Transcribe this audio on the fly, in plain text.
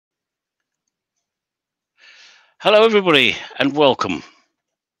Hello, everybody, and welcome.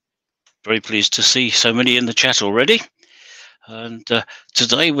 Very pleased to see so many in the chat already. And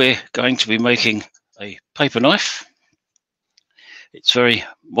today we're going to be making a paper knife. It's very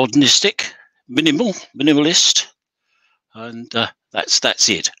modernistic, minimalist, and that's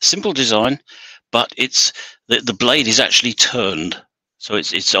it. Simple design, but it's the blade is actually turned, so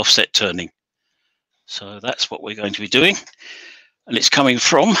it's offset turning. So that's what we're going to be doing, and it's coming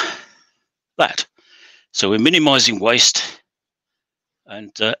from that. So we're minimizing waste,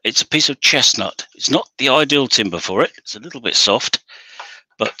 and it's a piece of chestnut. It's not the ideal timber for it. It's a little bit soft,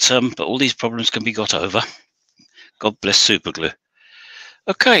 but all these problems can be got over. God bless superglue.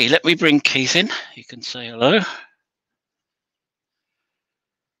 Okay, let me bring Keith in. You can say hello.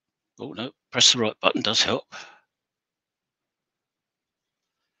 Oh no, press the right button does help.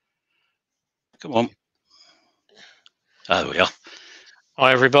 Come on. Oh, there we are.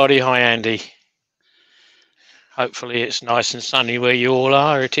 Hi everybody, hi Andy. Hopefully it's nice and sunny where you all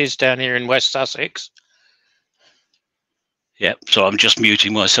are. It is down here in West Sussex. Yeah, so I'm just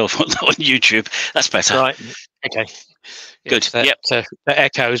muting myself on YouTube. That's better. Right, okay. Good, Yes, the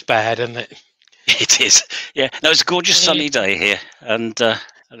echo's bad, isn't it? It is, yeah. No, it's a gorgeous sunny day here, and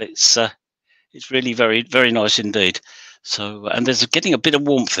it's really very, very nice indeed. So, and there's getting a bit of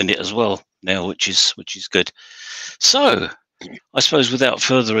warmth in it as well now, which is good. So, I suppose without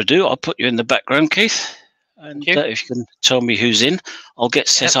further ado, I'll put you in the background, Keith, and if you can tell me who's in, I'll get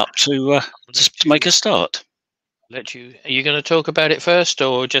set up to make a start. Are you going to talk about it first,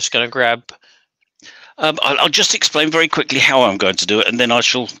 or just going to grab? I'll just explain very quickly how I'm going to do it, and then I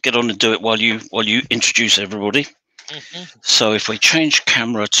shall get on and do it while you introduce everybody. So if we change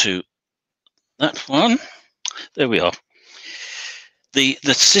camera to that one, there we are. The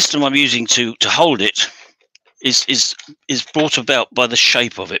system I'm using to hold it is brought about by the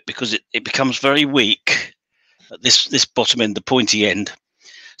shape of it, because it becomes very weak at this bottom end, the pointy end.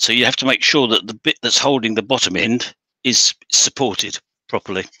 So you have to make sure that the bit that's holding the bottom end is supported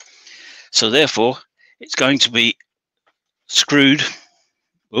properly. So therefore, it's going to be screwed.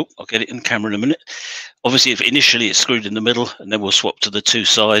 Oh, I'll get it in camera in a minute. Obviously, if initially it's screwed in the middle, and then we'll swap to the two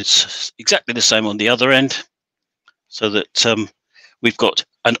sides, exactly the same on the other end, so that we've got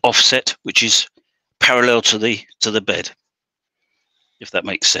an offset which is parallel to the bed, if that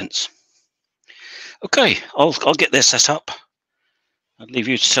makes sense. Okay, I'll get there set up. I'll leave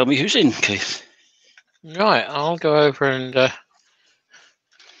you to tell me who's in, Keith. Right, I'll go over and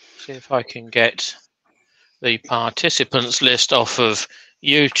see if I can get the participants list off of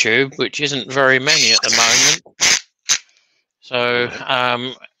YouTube, which isn't very many at the moment.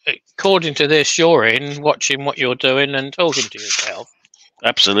 So, according to this, you're in, watching what you're doing and talking to yourself.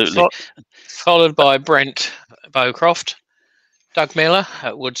 Absolutely. Followed by Brent Bowcroft, Doug Miller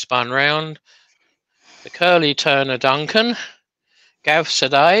at Woodspun Round, the Curly Turner Duncan, Gav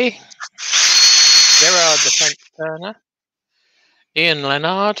Saday, Gerard the French Turner, Ian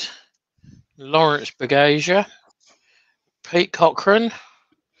Leonard, Lawrence Bagasia, Pete Cochran,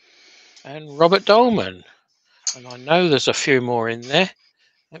 and Robert Dolman. And I know there's a few more in there.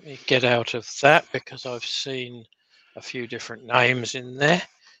 Let me get out of that, because I've seen a few different names in there.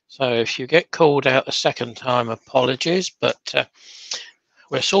 So if you get called out the second time, apologies, but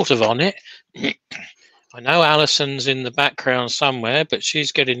we're sort of on it. I know Alison's in the background somewhere, but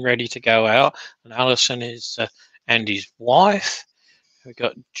she's getting ready to go out. And Alison is Andy's wife. We've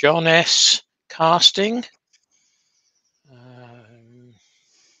got John S. Casting.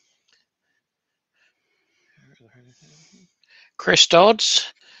 Chris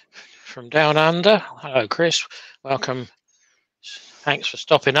Dodds from Down Under. Hello, Chris. Welcome. Thanks for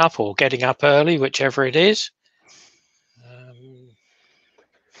stopping up or getting up early, whichever it is.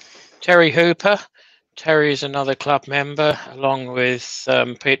 Terry Hooper. Terry's another club member, along with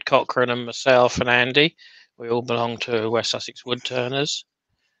Pete Cochran and myself and Andy. We all belong to West Sussex Woodturners.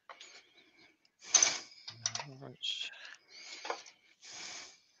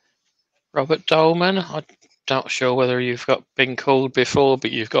 Robert Dolman. I'm not sure whether you've been called before,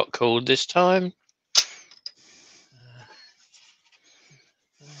 but you've got called this time.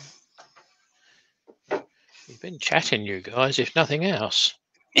 You've been chatting, you guys, if nothing else.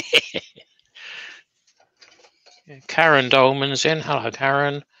 Karen Dolman's in. Hello,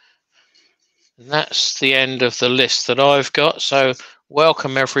 Karen. And that's the end of the list that I've got. So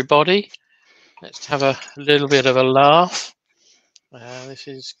welcome, everybody. Let's have a little bit of a laugh.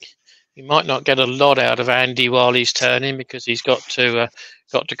 You might not get a lot out of Andy while he's turning, because he's got to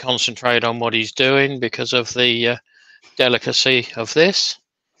concentrate on what he's doing because of the delicacy of this.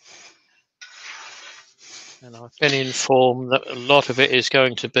 And I've been informed that a lot of it is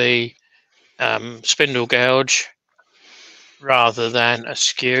going to be spindle gouge rather than a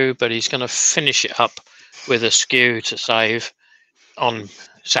skew, but he's going to finish it up with a skew to save on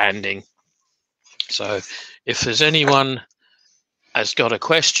sanding. So if there's anyone has got a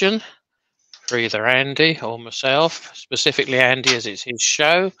question for either Andy or myself, specifically Andy as it's his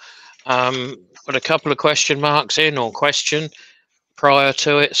show, put a couple of question marks in or question prior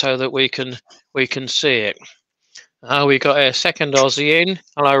to it so that we can see it. We got a second Aussie in.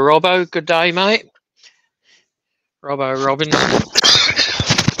 Hello, Robbo. Good day, mate. Robbo Robinson.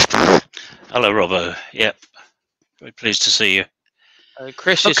 Hello, Robbo. Yep. Very pleased to see you.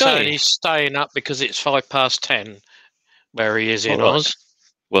 Chris is saying he's staying up because it's 10:05 where he is in Oz.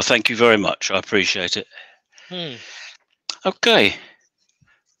 Well, thank you very much. I appreciate it. Okay.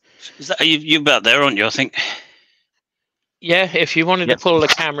 Is that you about there, aren't you? I think. Yeah. If you wanted to pull the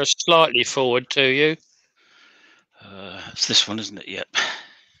camera slightly forward to you. It's this one, isn't it? Yep.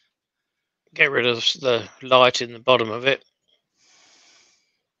 Get rid of the light in the bottom of it,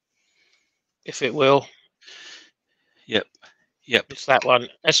 if it will. Yep. It's that one.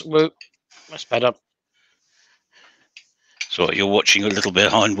 That's better. So you're watching a little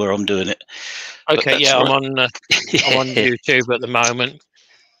behind where I'm doing it. Okay, yeah, right. I'm on YouTube at the moment.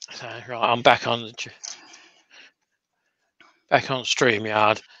 So, right, I'm back on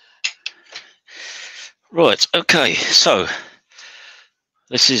StreamYard. Right. Okay. So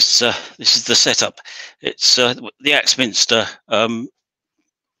this is the setup. It's the Axminster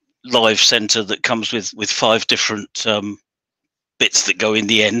live center that comes with 5 different bits that go in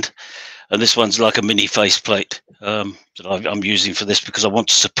the end, and this one's like a mini faceplate that I'm using for this because I want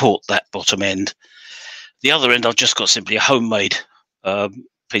to support that bottom end. The other end I've just got simply a homemade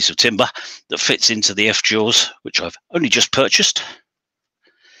piece of timber that fits into the F-jaws, which I've only just purchased,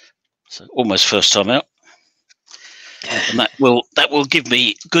 so almost first time out, and that will give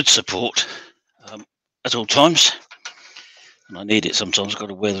me good support at all times, and I need it sometimes. I've got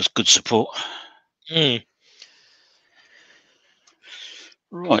to wear this good support.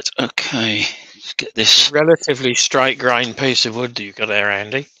 Right, okay, let's get this. Relatively straight grain piece of wood that you've got there,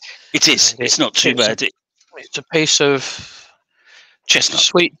 Andy. It is. It's not too bad. It's a piece of chestnut.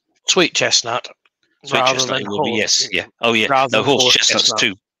 Sweet chestnut. Sweet chestnut, it will be, yes. Yeah. Oh, yeah. No, horse chestnut's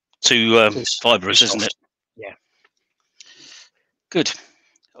too fibrous, isn't it? Yeah. Good.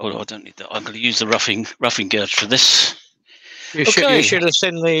 Oh, I don't need that. I'm going to use the roughing gouge for this. You should have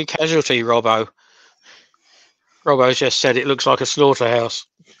seen the casualty, Robbo. Robbo just said it looks like a slaughterhouse.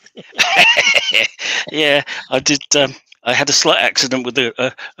 Yeah, I did. I had a slight accident with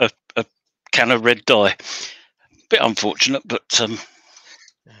a can of red dye. Bit unfortunate, but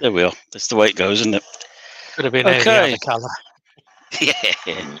there we are. That's the way it goes, isn't it? Could have been any other colour. Yeah.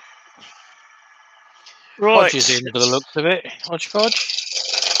 Right. Hodge is in for the looks of it. Hodge.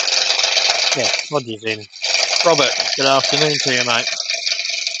 Yeah, Hodge is in. Robert, good afternoon to you, mate.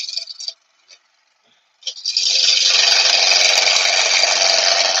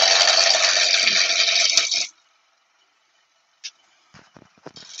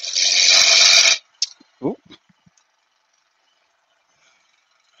 Ooh.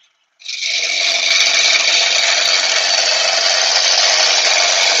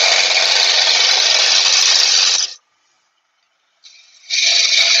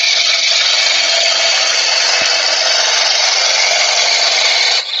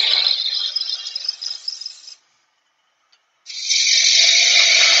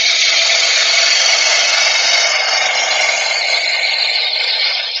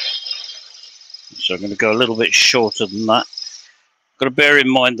 So I'm going to go a little bit shorter than that. Got to bear in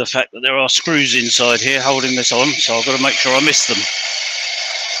mind the fact that there are screws inside here holding this on, so I've got to make sure I miss them.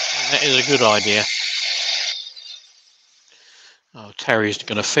 That is a good idea. Oh, Terry's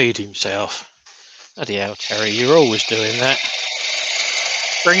going to feed himself. Bloody hell, Terry, you're always doing that.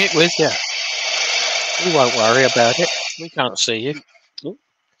 Bring it with you. We won't worry about it. We can't see you. Ooh.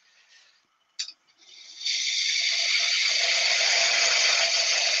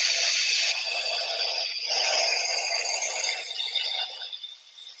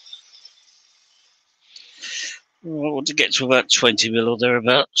 I want to get to about 20 mil or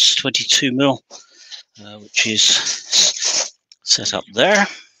thereabouts, 22 mil, which is set up there.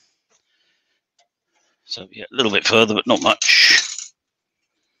 So yeah, a little bit further, but not much.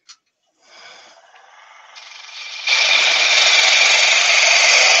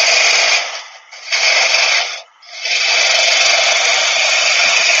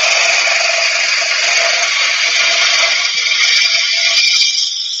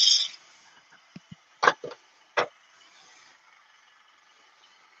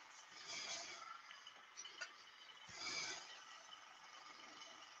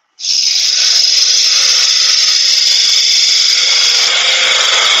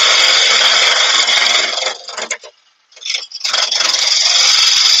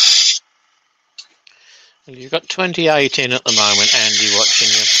 You've got 28 in at the moment, Andy, watching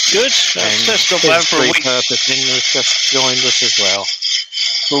you. Good. That's not bad for a week. Repurposing has just joined us as well.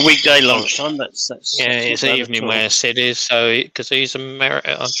 For a weekday lunchtime, that's yeah, it's evening where Sid is, so because he's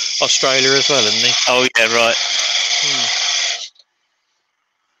Australia as well, isn't he? Oh yeah, right.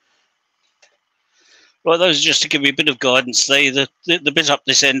 Right, those are just to give you a bit of guidance. The bit up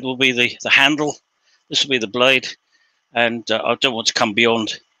this end will be the handle. This will be the blade, and I don't want to come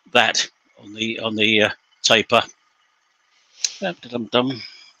beyond that on the taper. Dum-dum-dum.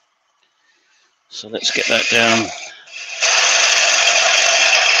 So let's get that down.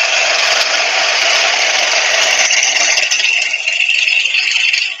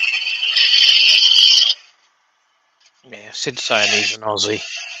 Yeah, Sid's saying he's an Aussie.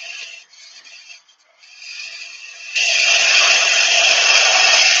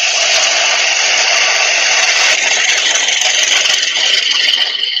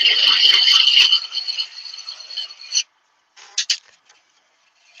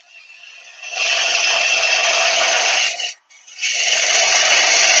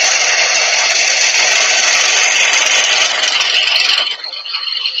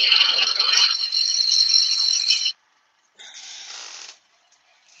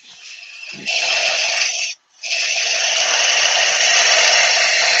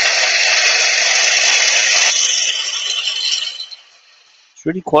 It's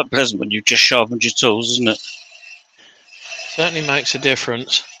really quite pleasant when you've just sharpened your tools, isn't it? Certainly makes a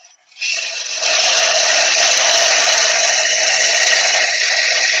difference.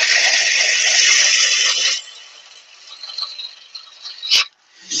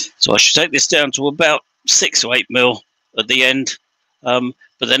 So I should take this down to about 6 or 8 mil at the end, but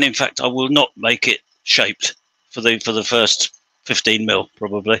then in fact I will not make it shaped for the first 15 mil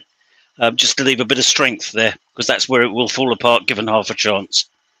probably, just to leave a bit of strength there, because that's where it will fall apart given half a chance.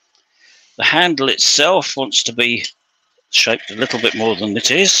 The handle itself wants to be shaped a little bit more than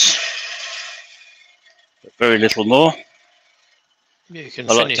it is, but very little more. You can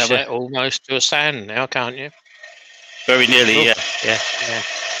finish that almost to a sand now, can't you? Very nearly, yeah.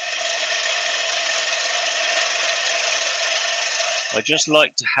 I just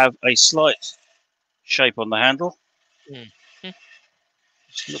like to have a slight shape on the handle. It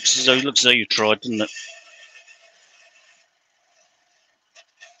looks as though you tried, doesn't it?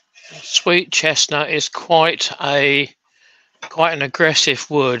 Sweet chestnut is quite an aggressive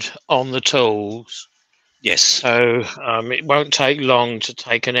wood on the tools. Yes. So it won't take long to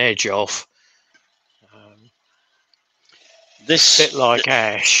take an edge off. This bit like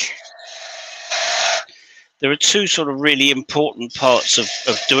ash. There are two sort of really important parts of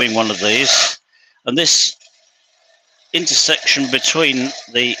doing one of these, and this intersection between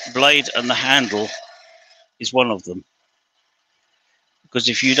the blade and the handle is one of them. Because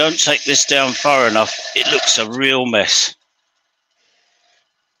if you don't take this down far enough, it looks a real mess.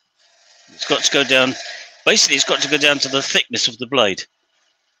 It's got to go down, basically it's got to go down to the thickness of the blade,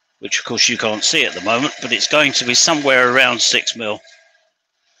 which of course you can't see at the moment, but it's going to be somewhere around 6 mil.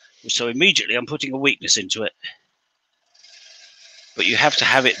 So immediately I'm putting a weakness into it. But you have to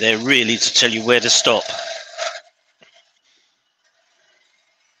have it there really to tell you where to stop.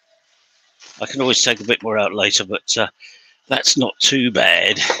 I can always take a bit more out later, but that's not too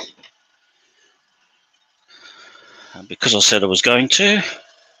bad. And because I said I was going to.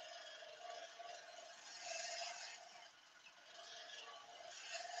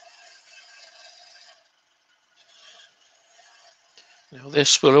 Now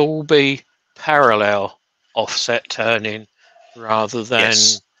this will all be parallel offset turning rather than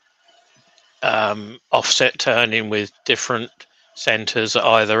offset turning with different centers at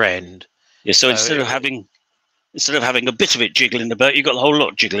either end. Yeah, so instead of having a bit of it jiggling about, you've got the whole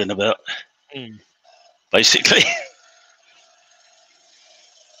lot jiggling about. Basically.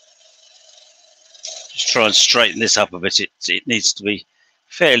 Just try and straighten this up a bit. It needs to be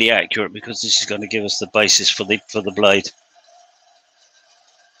fairly accurate because this is going to give us the basis for the blade.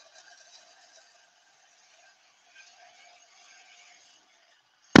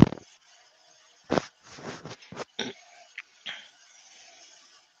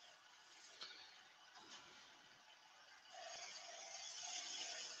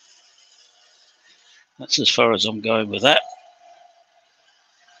 That's as far as I'm going with that.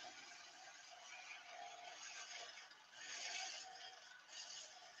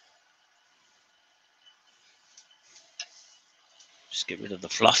 Just get rid of the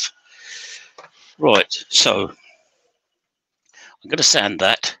fluff. Right, so I'm going to sand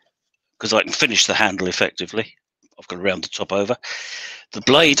that because I can finish the handle effectively. I've got to round the top over. The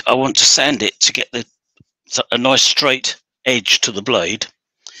blade, I want to sand it to get a nice straight edge to the blade.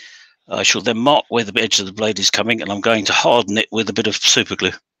 I shall then mark where the edge of the blade is coming, and I'm going to harden it with a bit of super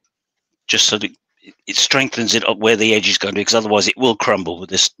glue, just so that it strengthens it up where the edge is going to be, because otherwise it will crumble with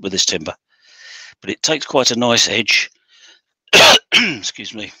this timber. But it takes quite a nice edge.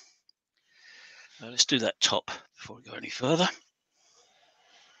 Excuse me. Let's do that top before we go any further.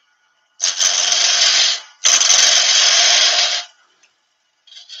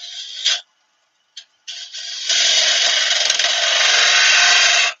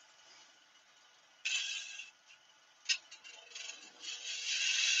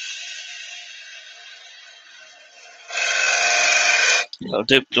 I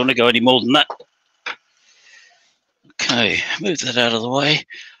don't want to go any more than that. Okay, move that out of the way.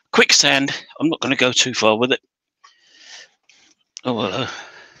 Quick sand. I'm not going to go too far with it. Oh, hello.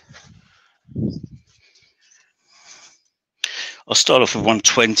 I'll start off with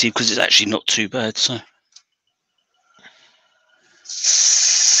 120 because it's actually not too bad. So.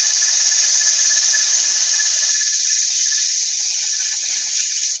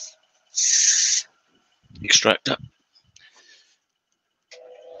 Extractor.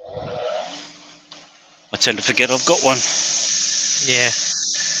 I tend to forget I've got one. Yeah.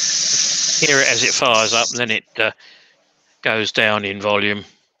 Hear it as it fires up, then it goes down in volume.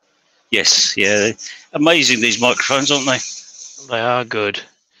 Yes, yeah. Amazing, these microphones, aren't they? They are good.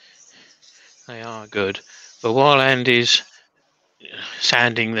 They are good. But while Andy's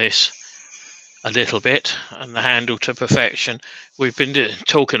sanding this a little bit and the handle to perfection, we've been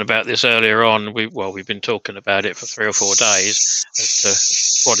talking about this earlier on. We've been talking about it for 3 or 4 days as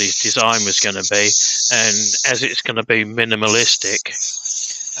to what his design was going to be, and as it's going to be minimalistic,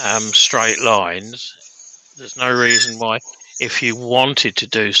 straight lines, there's no reason why, if you wanted to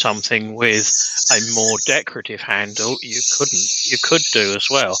do something with a more decorative handle, you couldn't. You could do as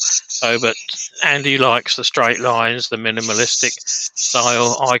well. So, but Andy likes the straight lines, the minimalistic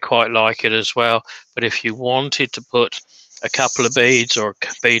style. I quite like it as well. But if you wanted to put a couple of beads or a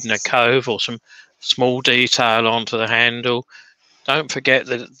bead in a cove or some small detail onto the handle, don't forget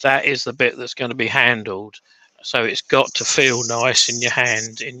that that is the bit that's going to be handled. So it's got to feel nice in your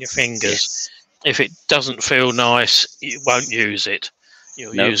hand, in your fingers. If it doesn't feel nice, you won't use it.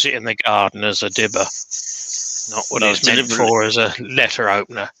 You'll use it in the garden as a dibber, not what it's meant for as a letter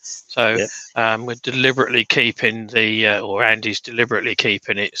opener. So we're deliberately keeping or Andy's deliberately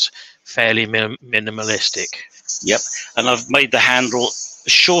keeping it fairly minimalistic. Yep, and I've made the handle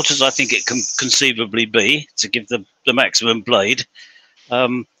as short as I think it can conceivably be to give the maximum blade,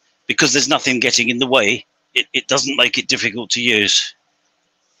 because there's nothing getting in the way. It doesn't make it difficult to use,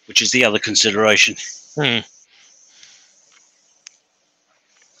 which is the other consideration. I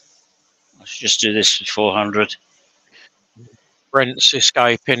should just do this with 400. Brent's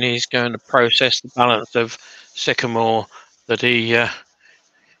escaping. He's going to process the balance of sycamore that he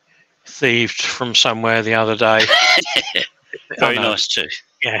thieved from somewhere the other day. Very nice too.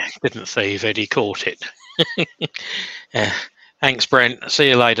 Yeah, didn't thieve it, he caught it. Yeah. Thanks, Brent. See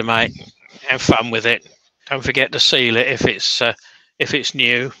you later, mate. Have fun with it. Don't forget to seal it if it's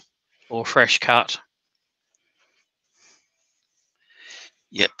new or fresh cut.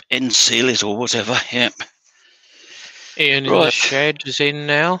 Yep, end seal it or whatever. Yep. Ian in the shed is in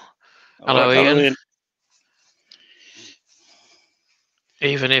now. Hello, Ian. Hello, Ian.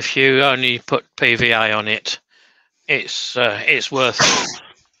 Even if you only put PVA on it, it's worth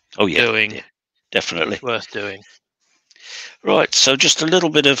doing. Yeah, definitely. It's worth doing. Right, so just a little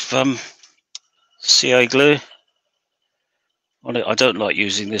bit of CA glue on it. I don't like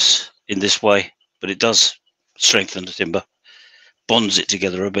using this in this way, but it does strengthen the timber, bonds it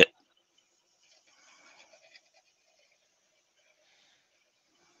together a bit.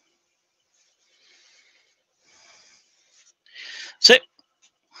 That's it.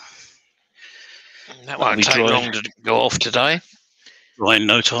 That won't take long to go off today. Right, in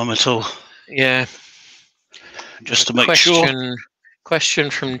no time at all. Yeah. Just to make sure.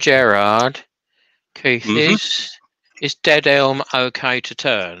 Question from Gerard. Keith, is dead elm okay to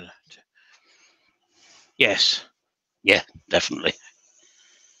turn? Yes. Yeah, definitely.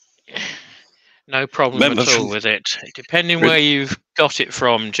 No problem at all with it. Depending where you've got it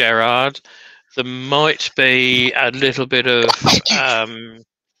from, Gerard, there might be a little bit of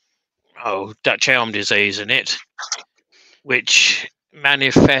Dutch elm disease in it, which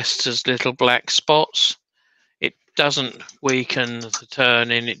manifests as little black spots. It doesn't weaken the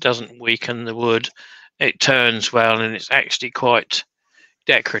turning, it doesn't weaken the wood. It turns well, and it's actually quite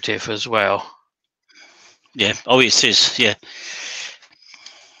decorative as well. Yeah, oh, it is, yeah.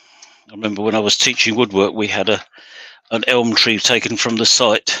 I remember when I was teaching woodwork, we had an elm tree taken from the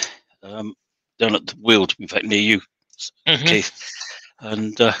site down at the Weald, in fact, near you, Keith.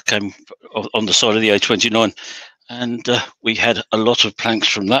 and came on the side of the A29, and we had a lot of planks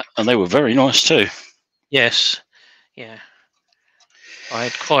from that, and they were very nice too. Yes, yeah. I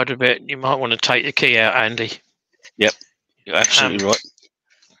had quite a bit. You might want to take your key out, Andy. Yep, you're absolutely right.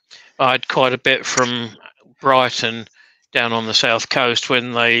 I had quite a bit from Brighton down on the south coast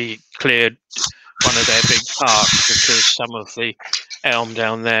when they cleared one of their big parks because some of the elm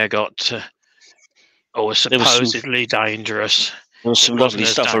down there got was supposedly dangerous. There was some lovely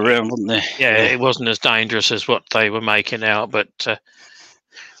stuff around, wasn't there? Yeah, it wasn't as dangerous as what they were making out, but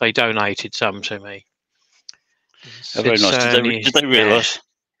they donated some to me. Very nice. Did they realise?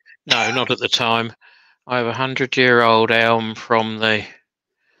 No, not at the time. I have a 100-year-old elm from the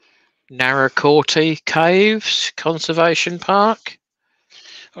Narracoorty Caves Conservation Park.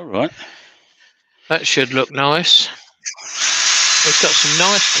 All right. That should look nice. It's got some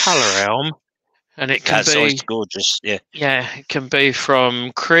nice colour elm, and it can be gorgeous. Yeah. Yeah, it can be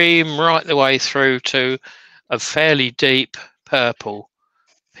from cream right the way through to a fairly deep purple,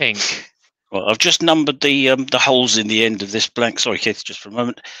 pink. Well, I've just numbered the holes in the end of this blank. Sorry, Keith, just for a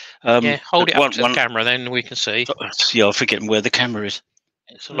moment. Yeah, hold it up to the camera, then we can see. Yeah, I'm forgetting where the camera is.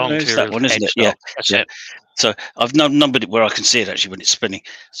 It's along to that one, isn't it? Yeah, that's it. So I've numbered it where I can see it actually when it's spinning.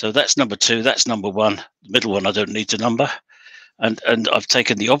 So that's number 2. That's number 1. The middle one I don't need to number, and I've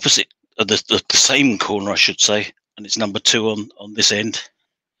taken the opposite, the same corner, I should say, and it's number 2 on this end.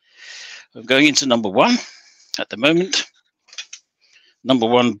 I'm going into number 1 at the moment. Number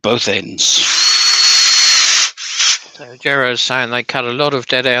 1, both ends. So Gerard's saying they cut a lot of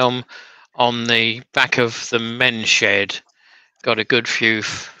dead elm on the back of the men's shed. Got a good few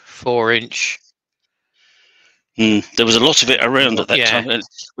 4-inch. There was a lot of it around at that time.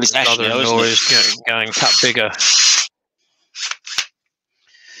 It's actually going cut bigger.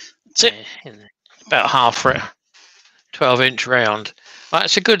 That's it. About half 12-inch round.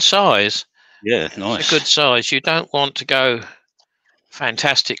 That's a good size. Yeah, nice. It's a good size. You don't want to go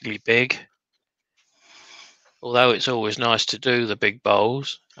fantastically big, although it's always nice to do the big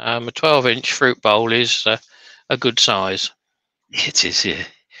bowls. A 12-inch fruit bowl is a good size. It is, yeah.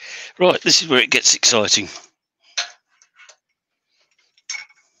 Right, this is where it gets exciting.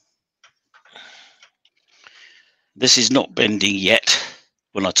 This is not bending yet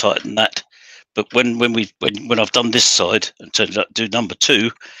when I tighten that, but when I've done this side and turned up to do number 2,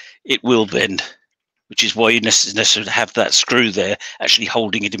 it will bend, which is why you necessarily have that screw there actually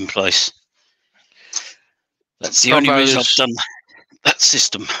holding it in place. That's the only reason I've done that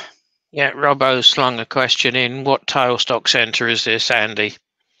system. Yeah, Robbo slung a question in. What tailstock centre is this, Andy?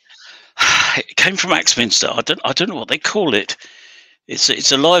 It came from Axminster. I don't know what they call it.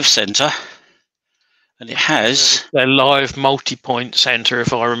 It's a live centre, and it has a live multi-point centre,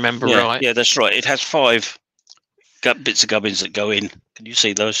 if I remember right. Yeah, that's right. It has 5 bits of gubbins that go in. Can you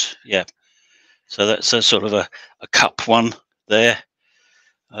see those? Yeah. So that's a sort of a cup one there.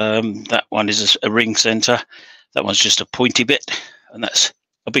 That one is a ring centre. That one's just a pointy bit, and that's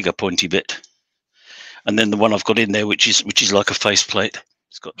a bigger pointy bit. And then the one I've got in there, which is like a faceplate.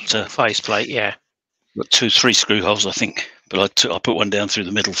 It's got faceplate, yeah. Got 3 screw holes, I think. But I put one down through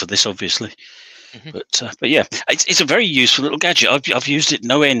the middle for this, obviously. Mm-hmm. But yeah, it's a very useful little gadget. I've used it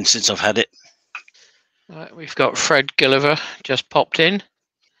no end since I've had it. Right, we've got Fred Gilliver just popped in,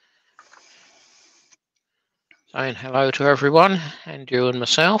 saying hello to everyone, and you and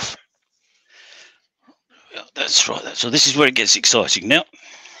myself. Yeah, that's right. So this is where it gets exciting now.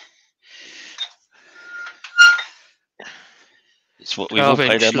 It's what we've all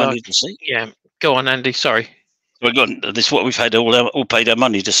paid our money to see. Yeah, go on, Andy. Sorry. Well, go on. This is what we've had all paid our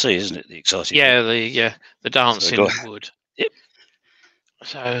money to see, isn't it? The exciting. Yeah, the dancing wood. Yep.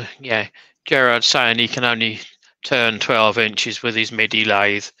 So yeah, Gerard's saying he can only turn 12 inches with his MIDI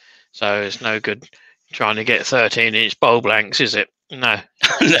lathe, so it's no good trying to get 13-inch bowl blanks, is it? No.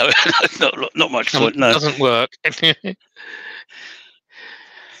 No, not much point. No, it doesn't work.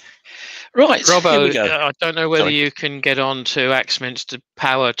 Right, Robbo, I don't know whether you can get on to Axminster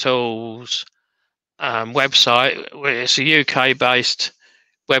Power Tools website. It's a UK-based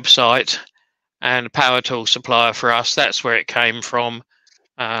website and a power tool supplier for us. That's where it came from.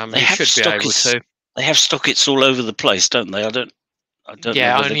 You should be able to. They have stockits all over the place, don't they? I don't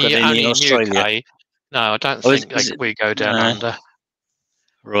yeah, know if they've got any in Australia. UK. No, I don't think we go down under.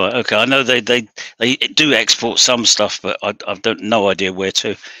 Right. Okay. I know they do export some stuff, but I've no idea where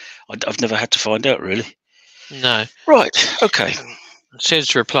to. I've never had to find out really. No. Right. Okay.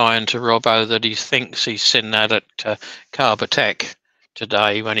 Sid's replying to Robbo that he thinks he's seen that at Carbatech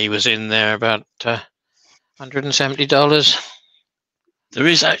today when he was in there, about $170. There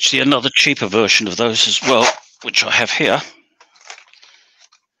is actually another cheaper version of those as well, which I have here.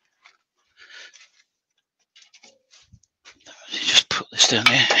 this down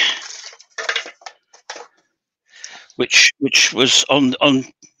there, which was on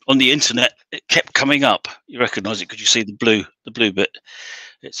the internet. It kept coming up. You recognise it because you see the blue bit.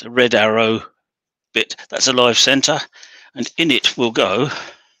 It's a red arrow bit. That's a live center, and in it will go.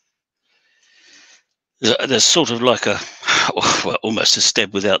 There's sort of like well, almost a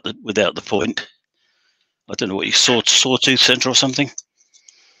stem without the point. I don't know what you sawtooth center or something.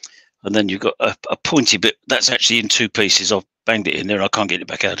 And then you've got a pointy bit that's actually in two pieces. I've banged it in there. I can't get it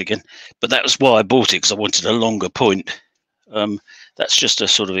back out again. But that was why I bought it, because I wanted a longer point. That's just a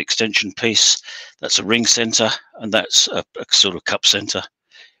sort of extension piece. That's a ring center, and that's a sort of cup center.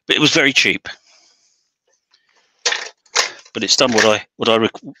 But it was very cheap. But it's done what I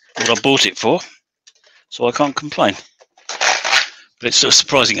bought it for. So I can't complain. But it's still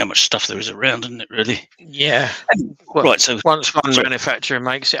surprising how much stuff there is around, isn't it, really? Yeah. Well, right, so once one manufacturer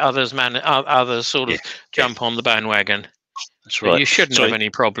makes it, others sort of jump on the bandwagon. That's right. You shouldn't have any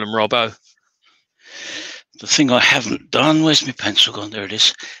problem, Robbo. The thing I haven't done, where's my pencil gone? There it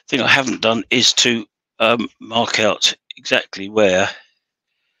is. The thing I haven't done is to mark out exactly where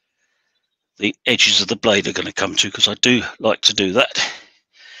the edges of the blade are going to come to, because I do like to do that.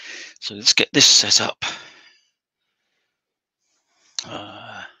 So let's get this set up.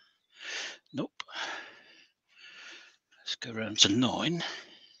 Nope. Let's go around to 9.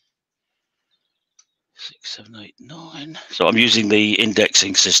 6, 7, 8, 9. So I'm using the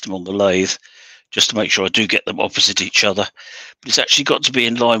indexing system on the lathe just to make sure I do get them opposite each other. But it's actually got to be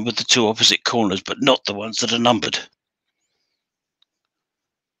in line with the two opposite corners, but not the ones that are numbered.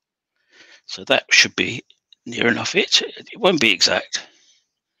 So that should be near enough it. It won't be exact.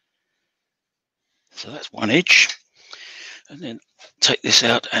 So that's one edge. And then take this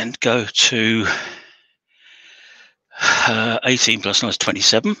out and go to 18 plus 9 is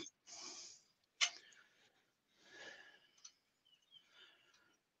 27.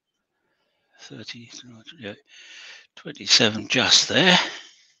 Yeah, 27 just there.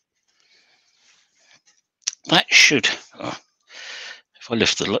 That should, if I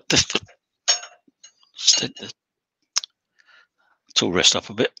lift the tool rest up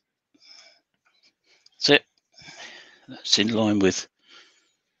a bit. That's it. That's in line with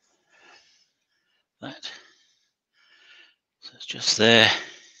that. So it's just there.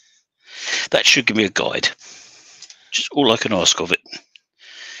 That should give me a guide. Just all I can ask of it.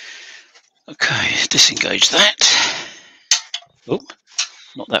 Okay, disengage that. Oh,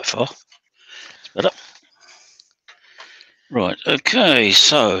 not that far. It's better. Right, okay,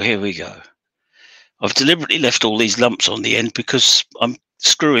 so here we go. I've deliberately left all these lumps on the end because I'm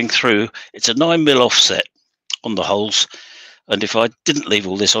screwing through. It's a 9mm offset on the holes, and if I didn't leave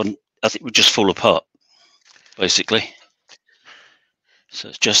all this on, I think it would just fall apart, basically. So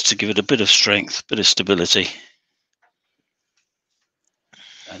it's just to give it a bit of strength, a bit of stability.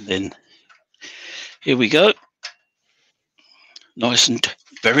 And then here we go. Nice and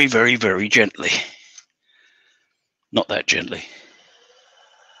very, very, very gently. Not that gently.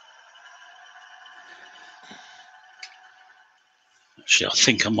 Actually, I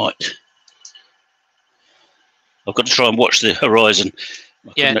think I might. I've got to try and watch the horizon.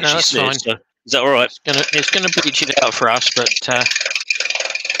 Yeah, no, that's fine. So, is that all right? It's gonna bleach it out for us, but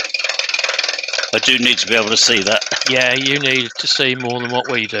I do need to be able to see that. Yeah, you need to see more than what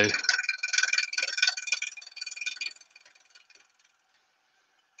we do.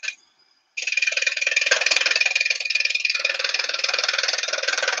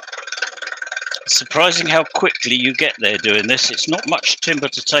 Surprising how quickly you get there doing this. It's not much timber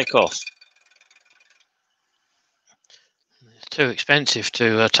to take off. It's too expensive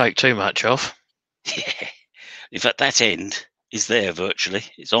to take too much off. Yeah. In fact, that end is there virtually.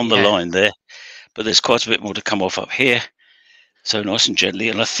 It's on the line there, but there's quite a bit more to come off up here. So nice and gently.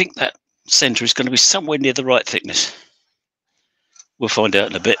 And I think that centre is going to be somewhere near the right thickness. We'll find out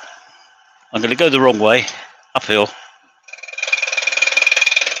in a bit. I'm going to go the wrong way, uphill.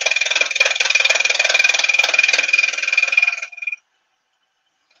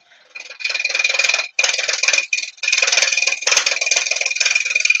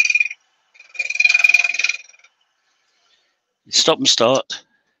 Stop and start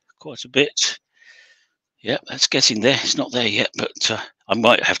quite a bit. Yep, that's getting there. It's not there yet, but I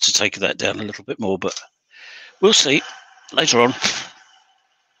might have to take that down a little bit more, but we'll see later on.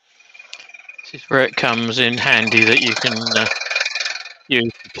 This is where it comes in handy that you can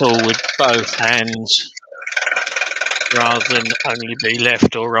use the tool with both hands rather than only be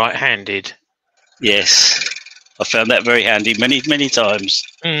left or right-handed. Yes, I found that very handy many, many times.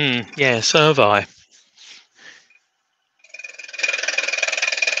 Yeah, so have I.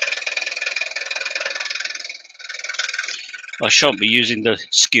 I shan't be using the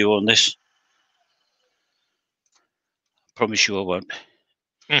skew on this. Promise you I won't.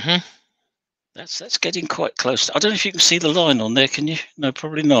 Mm-hmm. That's getting quite close. I don't know if you can see the line on there. Can you? No,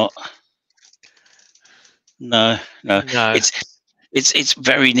 probably not. No. It's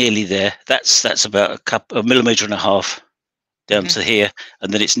very nearly there. That's about a millimetre and a half down to here,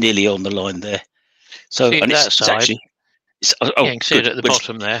 and then it's nearly on the line there. So see and that it's side. actually, you can see it at the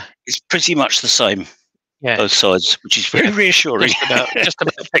bottom there. It's pretty much the same. Yeah, both sides, which is very reassuring. Just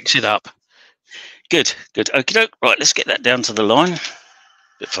about picks it up. Good. Okay, right. Let's get that down to the line. A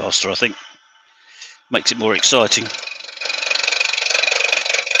bit faster, I think. Makes it more exciting.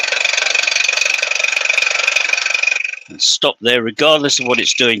 And stop there, regardless of what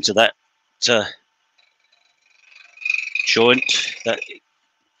it's doing to that joint. That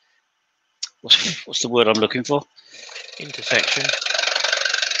what's the word I'm looking for? Intersection.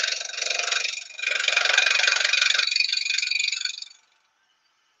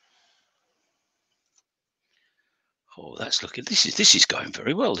 Oh, that's looking. This is going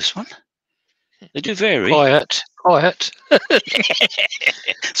very well. This one. They do vary. Quiet.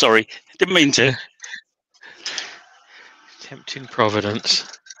 Sorry, didn't mean to. Tempting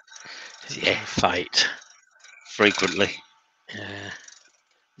providence. Yeah, fate. Frequently. Yeah.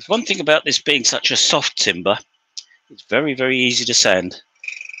 There's one thing about this being such a soft timber. It's very, very easy to sand.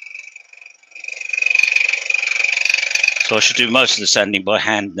 So I should do most of the sanding by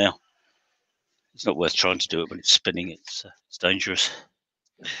hand now. It's not worth trying to do it when it's spinning. It's dangerous.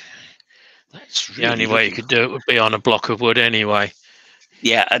 That's really the only way you could do it would be on a block of wood anyway.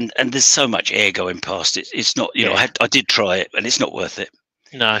 Yeah, and there's so much air going past it. It's not, you know, I did try it, and it's not worth it.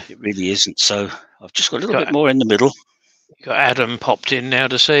 No, it really isn't. So I've just got a little bit more in the middle. You got Adam popped in now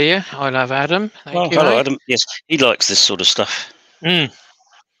to see you. I love Adam. Thank you, hello, mate. Adam. Yes, he likes this sort of stuff. He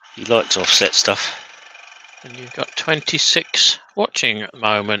likes offset stuff. And you've got 26 watching at the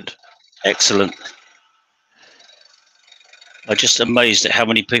moment. Excellent. I'm just amazed at how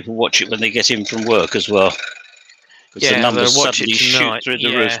many people watch it when they get in from work as well. Because the numbers suddenly shoot through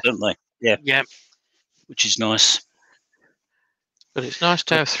the roof, don't they? Yeah. Yeah. Which is nice. But it's nice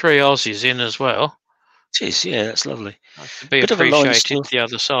to have 3 Aussies in as well. It is, yeah, that's lovely. Nice to be appreciated the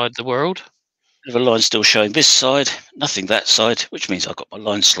other side of the world. Bit of a line still showing this side, nothing that side, which means I've got my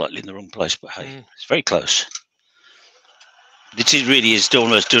line slightly in the wrong place, but hey, it's very close. It really is still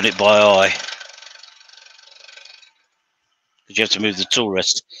almost doing it by eye. Because you have to move the tool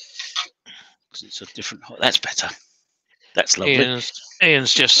rest. Because it's a different height. That's better. That's lovely.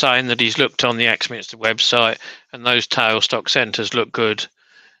 Ian's just saying that he's looked on the Axminster website and those tailstock centres look good.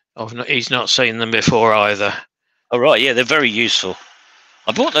 He's not seen them before either. Oh, right, yeah, they're very useful.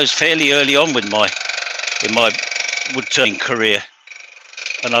 I bought those fairly early on in my wood turning career,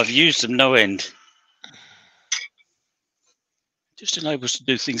 and I've used them no end. Just enables to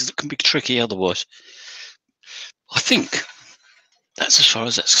do things that can be tricky otherwise. I think that's as far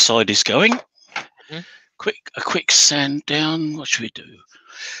as that side is going. A quick sand down. What should we do?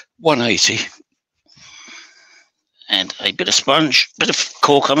 180. And a bit of sponge, bit of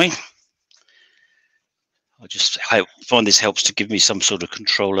core coming. I just find this helps to give me some sort of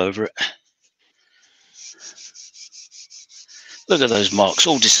control over it. Look at those marks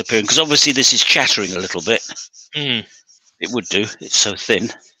all disappearing, because obviously this is chattering a little bit. It would do, it's so thin.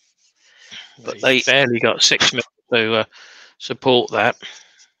 But they barely got 6 mil to support that.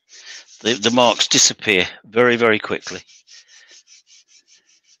 The marks disappear very, very quickly.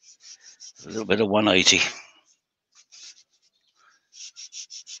 A little bit of 180.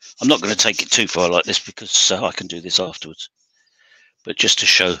 I'm not going to take it too far like this because I can do this afterwards. But just to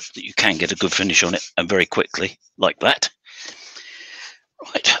show that you can get a good finish on it, and very quickly, like that.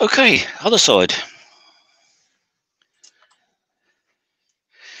 Right, okay, other side.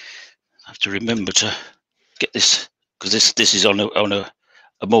 I have to remember to get this, because this is on a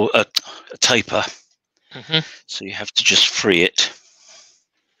taper. So you have to just free it.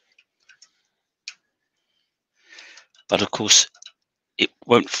 But of course, it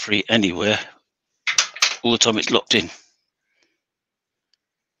won't free anywhere all the time it's locked in.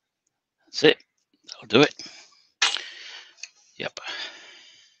 That's it. I'll do it. Yep.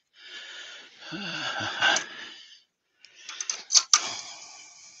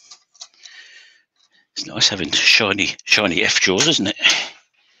 It's nice having shiny F-jaws, isn't it?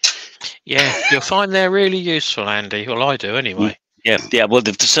 Yeah, you'll find they're really useful, Andy. Well, I do anyway. Yeah. Well,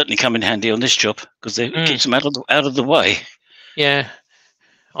 they've certainly come in handy on this job because they keeps them out of the way. Yeah.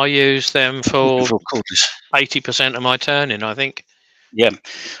 I use them for 80% of my turning, I think. Yeah, and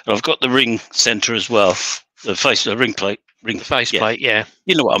I've got the ring centre as well. The ring plate. Faceplate, yeah.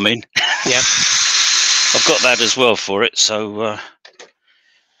 You know what I mean. Yeah. I've got that as well for it. So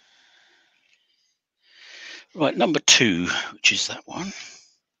right, number 2, which is that one.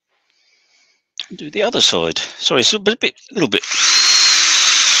 Do the other side. Sorry, it's a little bit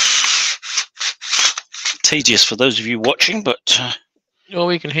tedious for those of you watching, but well,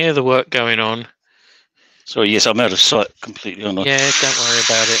 we can hear the work going on. Sorry, yes, I'm out of sight completely on. Yeah, don't worry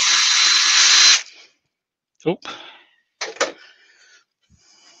about it. Oh.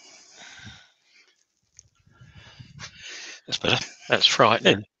 That's better. That's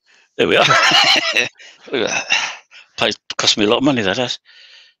frightening. There we are. Cost me a lot of money, that has.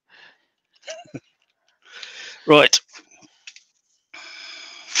 Right.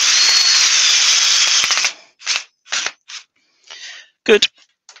 Good.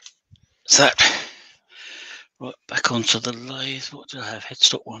 That's that. Right, back onto the lathe. What did I have?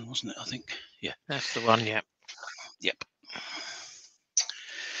 Headstock one, wasn't it? I think. Yeah. That's the one, yeah. Yep.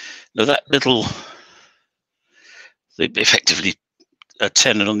 Now that little, effectively a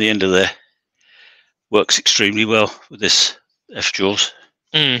tenon on the end of there, works extremely well with this F-jaws.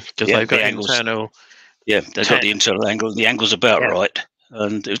 Because they've got the internal. Yeah, they've got the internal angle. The angle's about right,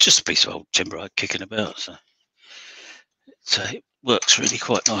 and it was just a piece of old timber I had kicking about. So it works really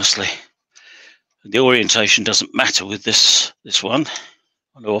quite nicely. The orientation doesn't matter with this one.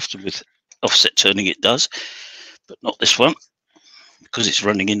 I know often with offset turning it does, but not this one, because it's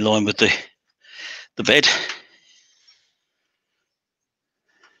running in line with the bed.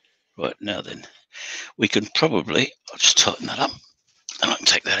 Right, now then, we can probably, I'll just tighten that up, and I can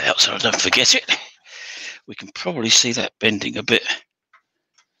take that out so I don't forget it. We can probably see that bending a bit.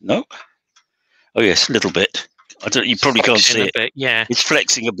 No? Oh yes, a little bit. You probably can't see it. Bit, yeah. It's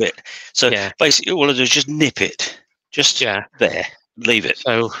flexing a bit. So basically all I do is just nip it. Just there. Leave it.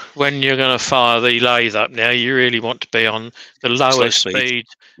 So when you're going to fire the lathe up now, you really want to be on the lower speed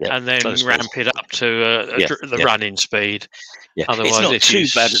and then ramp it up to the running speed. Yeah. Otherwise, it's not too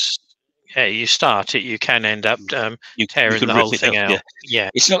bad. Yeah, you start it, you can end up tearing the whole thing out. Yeah.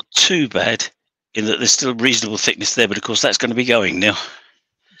 It's not too bad in that there's still reasonable thickness there, but of course that's going to be going now.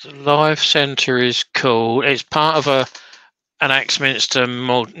 The live centre is cool. It's part of an Axminster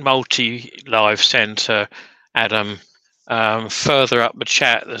multi-live centre, Adam. Further up the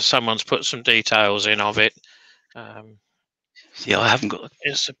chat, someone's put some details in of it. Yeah, I haven't got.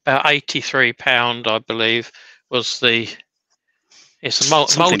 It's about £83, I believe. It's a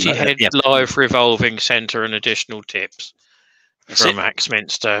multi-head live revolving centre and additional tips from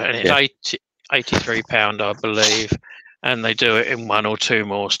Axminster, and it's £83, I believe. And they do it in 1 or 2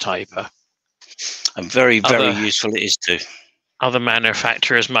 Morse taper. And very, very useful it is too. Other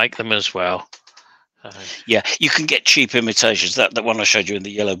manufacturers make them as well. Yeah, you can get cheap imitations. That one I showed you in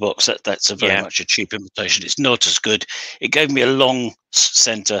the yellow box, that's a very much a cheap imitation. It's not as good. It gave me a long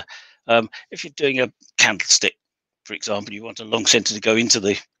centre. If you're doing a candlestick, for example, you want a long centre to go into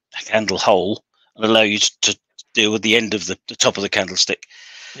the candle hole and allow you to deal with the end of the top of the candlestick.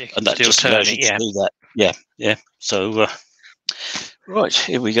 And that just allows you to do that. Yeah. So, right,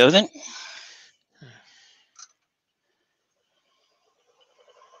 here we go then.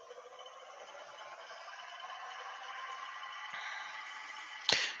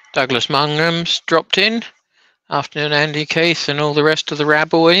 Douglas Mungham's dropped in. Afternoon, Andy, Keith, and all the rest of the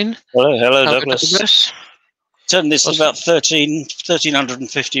rabble in. Hello, Douglas. Turn this to about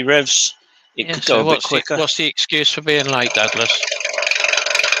 1,350 revs. It could go a bit quicker. What's the excuse for being late, Douglas?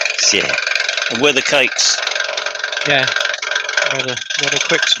 Yeah. And where the cakes? Yeah. Had a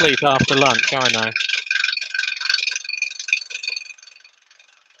quick sleep after lunch, I know.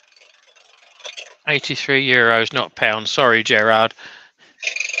 €83, not pounds. Sorry, Gerard.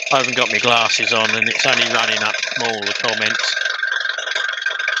 I haven't got my glasses on and it's only running up all the comments.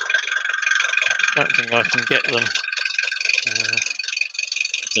 Don't think I can get them.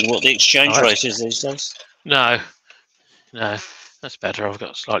 Don't know what the exchange rate is these days. No, that's better. I've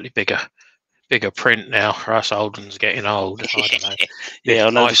got a slightly bigger print now. Russ Holden's getting old. I don't know. Yeah, I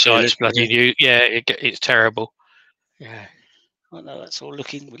know. My sight's bloody new. Yeah, it's terrible. Yeah. I know that's all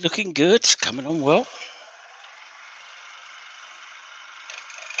looking good. It's coming on well.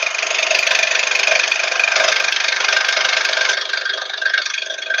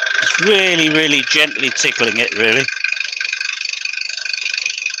 It's really, really gently tickling it, really.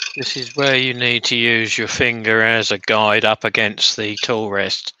 This is where you need to use your finger as a guide up against the tool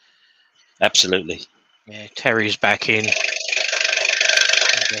rest. Absolutely. Yeah, Terry's back in.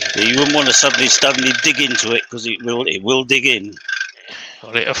 Yeah, you wouldn't want to suddenly dig into it because it will dig in.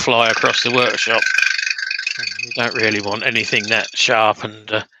 Well, it'll fly across the workshop. You don't really want anything that sharp,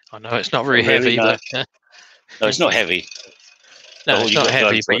 and I know it's not very heavy, but no, it's not heavy. No, it's not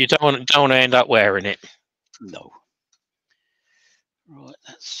heavy, but you don't want to end up wearing it. No. Right,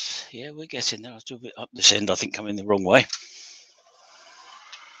 that's, yeah, we're getting there. I'll do a bit up this end, I think, coming the wrong way.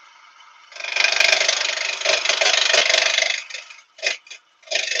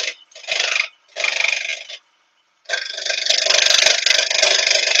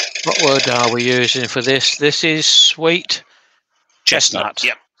 What word are we using for this? This is sweet chestnut.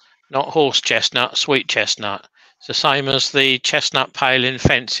 Yep. Not horse chestnut, sweet chestnut. It's the same as the chestnut paling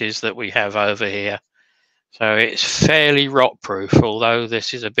fences that we have over here. So it's fairly rot proof, although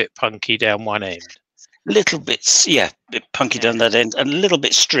this is a bit punky down one end. Little bits, yeah, a bit punky down that end, and a little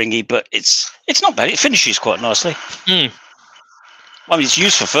bit stringy, but it's not bad. It finishes quite nicely. I mean, it's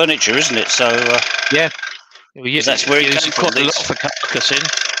used for furniture, isn't it? So yeah, that's where it came from. Quite a lot for carcassing.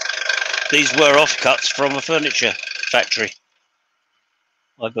 These were offcuts from a furniture factory,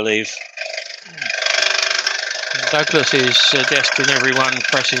 I believe. Douglas is suggesting everyone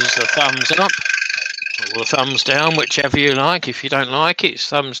presses the thumbs up or the thumbs down, whichever you like. If you don't like it, it's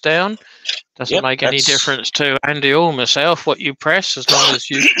thumbs down. Doesn't make any difference to Andy or myself what you press, as long as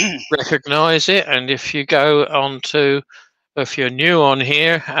you recognise it. And if you go on to, if you're new on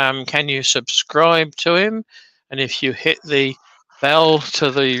here, can you subscribe to him? And if you hit the bell to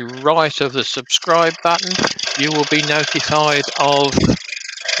the right of the subscribe button, you will be notified of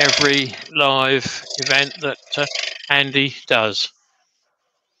every live event that Andy does,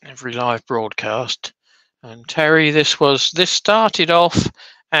 every live broadcast. And Terry, this started off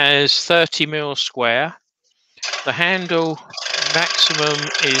as 30mm square. The handle maximum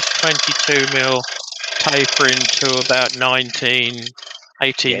is 22mm, tapering to about 18,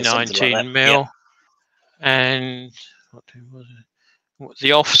 19mm. Like and what was it?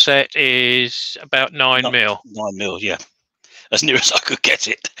 The offset is about 9mm. 9mm, yeah. As near as I could get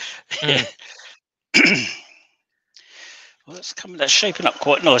it. Well, that's shaping up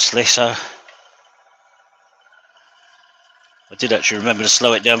quite nicely, so I did actually remember to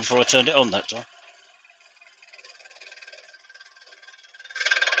slow it down before I turned it on that time.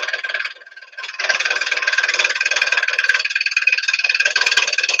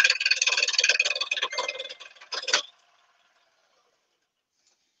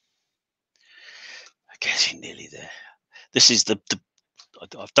 Getting nearly there. This is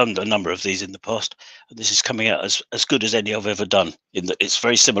I've done a number of these in the past, and this is coming out as good as any I've ever done. In that it's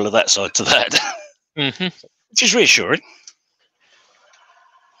very similar that side to that, which is reassuring.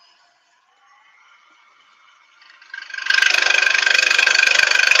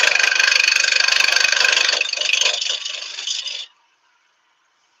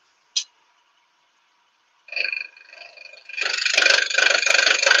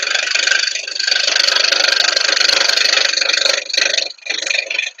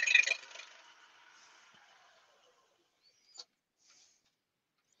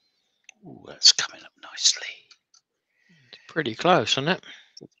 Ooh, that's coming up nicely. Pretty close, isn't it?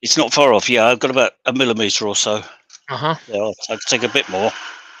 It's not far off. Yeah, I've got about 1 millimetre or so. Yeah, I'll take a bit more.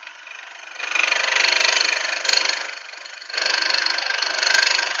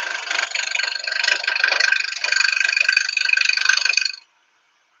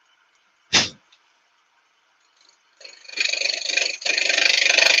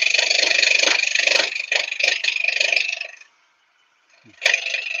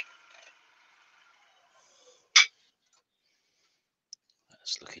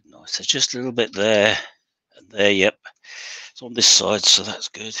 That's looking nice. There's just a little bit there and there. Yep, it's on this side, so that's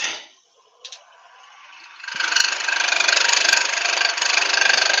good.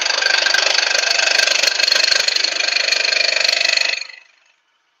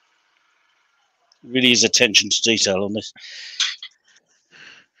 Really is attention to detail on this.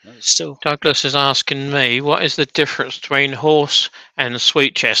 No, it's still. Douglas is asking me, what is the difference between horse and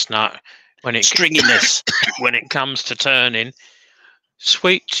sweet chestnut when it stringiness when it comes to turning?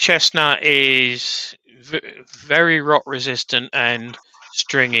 Sweet chestnut is very rot resistant and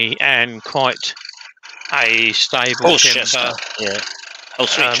stringy and quite a stable horse timber. Chestnut, yeah. Oh,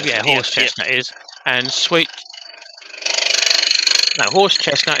 sweet chestnut. Yeah, horse chestnut is, and horse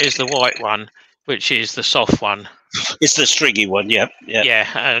chestnut is the white one, which is the soft one. It's the stringy one, yeah.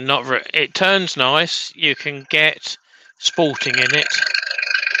 Yeah, it turns nice. You can get sporting in it,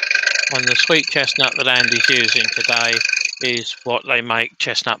 and the sweet chestnut that Andy's using today is what they make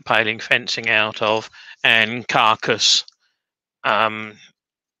chestnut paling fencing out of and carcass furniture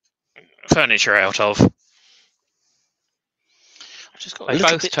out of. They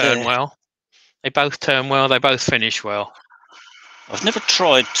both turn well. They both turn well. They both finish well. I've never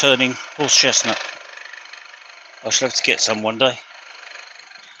tried turning horse chestnut. I shall have to get some one day.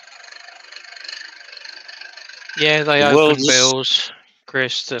 Yeah, they open bills,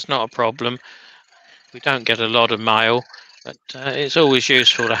 Chris. That's not a problem. We don't get a lot of mail, but it's always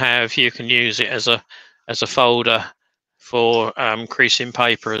useful to have. You can use it as a folder for creasing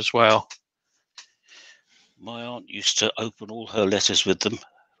paper as well. My aunt used to open all her letters with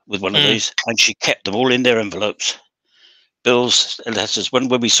one of these, and she kept them all in their envelopes. Bills, letters. When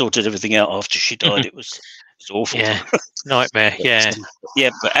we sorted everything out after she died, it was awful. Yeah, nightmare. Yeah.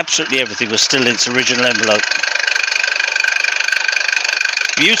 Yeah, but absolutely everything was still in its original envelope.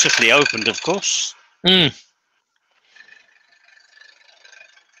 Beautifully opened, of course. Mm.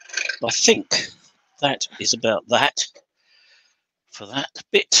 I think that is about that for that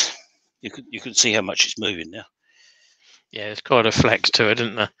bit. You can see how much it's moving now. Yeah, there's quite a flex to it,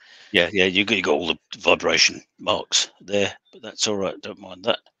 isn't there? Yeah, you got all the vibration marks there, but that's all right. Don't mind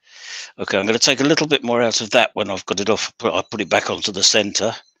that. Okay, I'm going to take a little bit more out of that when I've got it off. I put it back onto the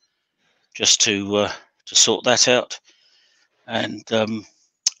center just to sort that out, and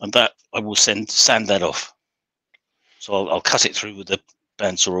that I will sand that off. So I'll cut it through with the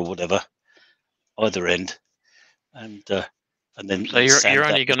bandsaw or whatever, either end, and then. So you're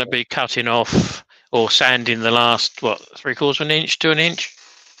only going to be cutting off or sanding the last 3/4 of an inch to an inch,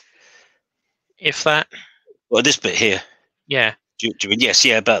 if that. Well, this bit here. Yeah. Do you mean, yes,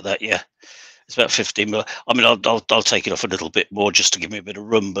 yeah, about that, yeah. It's about 15 mil. I mean, I'll take it off a little bit more just to give me a bit of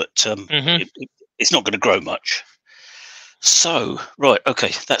room, but it's not going to grow much. So, right,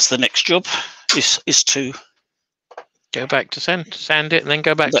 okay, that's the next job. Is to go back to sand it, and then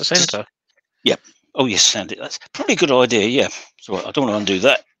go back to center. Yep. Oh yes, sand it. That's probably a good idea. Yeah. So I don't want to undo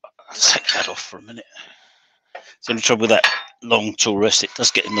that. I'll take that off for a minute. It's the only trouble with that long tool rest. It does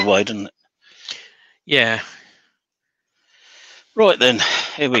get in the way, doesn't it? Yeah. Right then,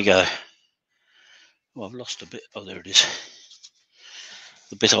 here we go. Oh, I've lost a bit. Oh, there it is.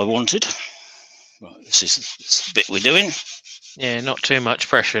 The bit I wanted. Right, this is the bit we're doing. Yeah, not too much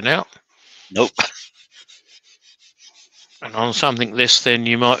pressure now. Nope. And on something this thin,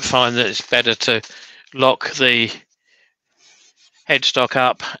 you might find that it's better to lock the headstock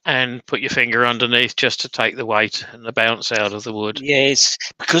up and put your finger underneath just to take the weight and the bounce out of the wood. Yes,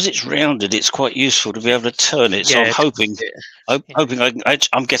 because it's rounded, it's quite useful to be able to turn it. So I'm hoping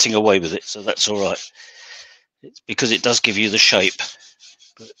I'm getting away with it, so that's all right. It's because it does give you the shape,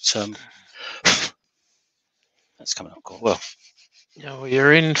 but that's coming up quite well. No,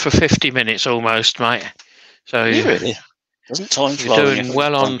 you're in for 50 minutes almost, mate. So really doesn't time fly? You're doing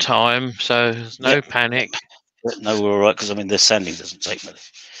well on time, so there's no panic. No, we're all right, because I mean the sanding doesn't take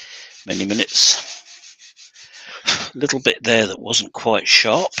many minutes. A little bit there that wasn't quite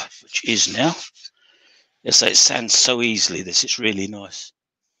sharp, which is now. Yes, it sands so easily. It's really nice.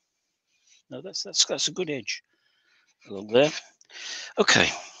 No, that's a good edge along there. Okay.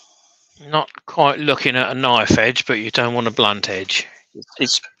 Not quite looking at a knife edge, but you don't want a blunt edge.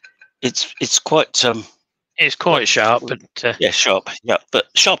 It's quite it's quite sharp, but yeah, sharp. Yeah, but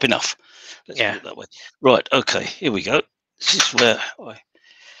sharp enough. Let's put it that way. Right. Okay. Here we go. This is where I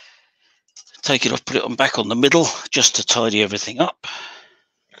take it off, put it back on the middle, just to tidy everything up.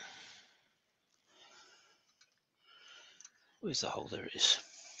 Where's the hole? There it is.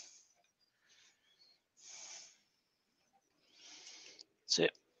 That's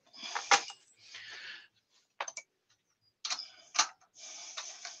it.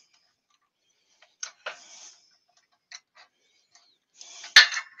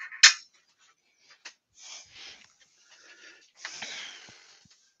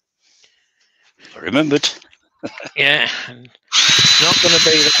 I remembered. Yeah, and it's not going to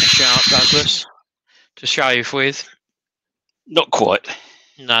be that sharp, Douglas, to shave with. Not quite.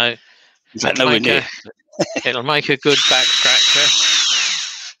 No. In fact, nowhere near. It'll make a good back scratcher.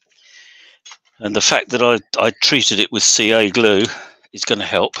 And the fact that I treated it with CA glue is going to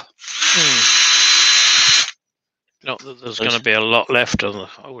help. Not that there's going to be a lot left on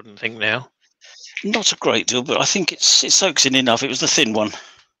I wouldn't think now. Not a great deal, but I think it soaks in enough. It was the thin one.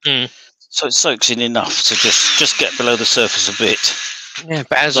 So it soaks in enough to just get below the surface a bit. Yeah,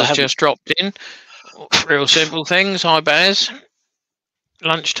 Baz has just dropped in. Real simple things. Hi, Baz.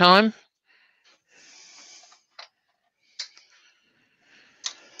 Lunchtime.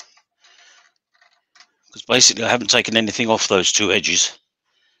 Because basically I haven't taken anything off those two edges.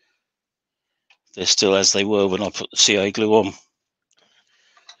 They're still as they were when I put the CA glue on.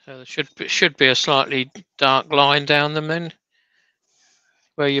 So there should be a slightly dark line down them then,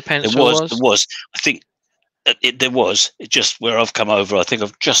 where your pencil was. There was. I think there was. It just where I've come over. I think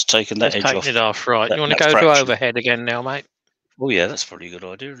I've just taken that edge off. Taken it off, right? You want to go to overhead again now, mate? Oh yeah, that's probably a good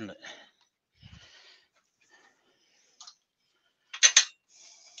idea, isn't it?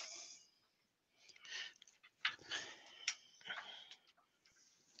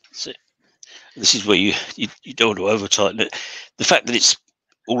 That's it. This is where you don't want to over tighten it. The fact that it's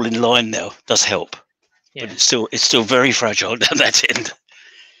all in line now does help, Yeah. but it's still very fragile down that end.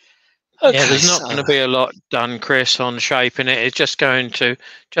 Okay, yeah, there's not going to be a lot done, Chris, on shaping it. It's just going to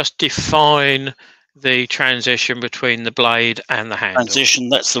just define the transition between the blade and the handle. Transition,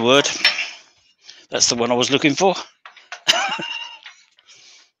 that's the word. That's the one I was looking for.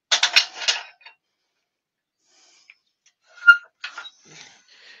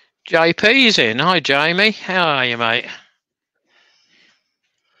 JP's in. Hi, Jamie. How are you, mate?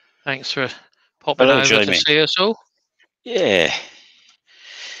 Thanks for popping over Jamie. to see us all. Yeah.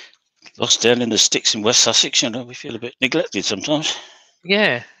 Lost down in the sticks in West Sussex, we feel a bit neglected sometimes.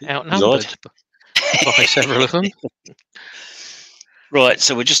 Yeah, outnumbered by several of them. Right,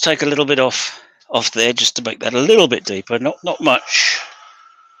 so we'll just take a little bit off there just to make that a little bit deeper, not much.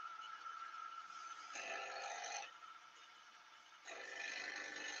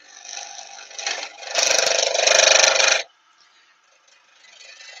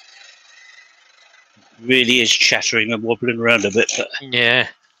 Really is chattering and wobbling around a bit. But yeah.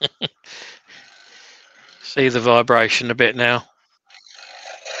 See the vibration a bit now.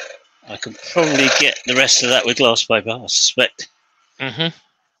 I can probably get the rest of that with glass paper, I suspect. Mm-hmm.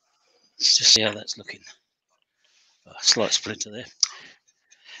 Let's just see how that's looking. Oh, slight splinter there.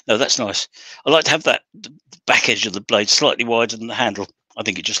 No, that's nice. I like to have the back edge of the blade slightly wider than the handle. I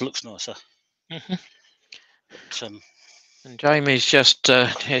think it just looks nicer. Mm-hmm. But, and Jamie's just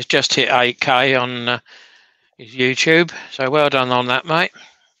hit 8K on his YouTube, so well done on that, mate.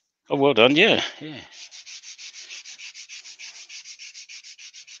 Oh, well done, yeah.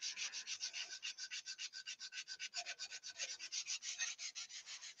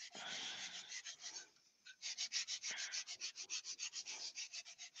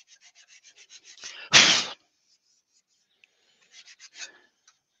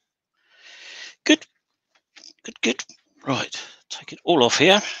 Good. Right, take it all off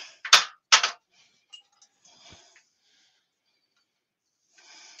here.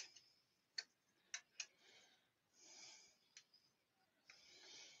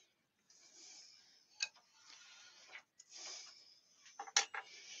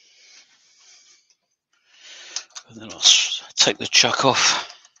 And then I'll take the chuck off,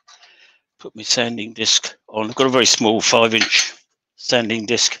 put my sanding disc on. I've got a very small 5-inch sanding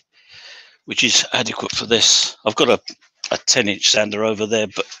disc, which is adequate for this. I've got a 10-inch sander over there,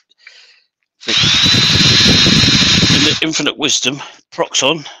 but in the infinite wisdom,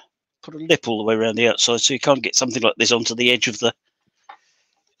 Proxxon put a lip all the way around the outside, so you can't get something like this onto the edge of the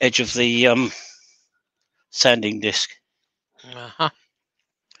sanding disc. No,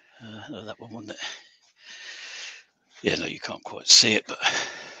 that one wasn't it. Yeah, no, you can't quite see it, but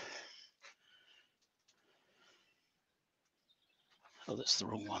oh, that's the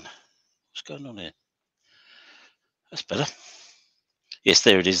wrong one. What's going on here? That's better. Yes,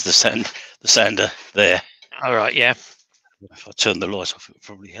 there it is. The sander there. All right, yeah. If I turn the light off, it would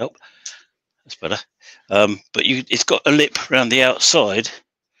probably help. That's better. But it's got a lip around the outside,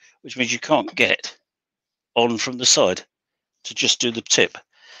 which means you can't get on from the side to just do the tip,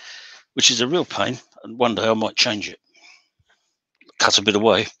 which is a real pain. And one day I might change it. Cut a bit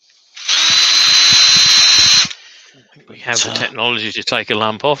away. We have the technology to take a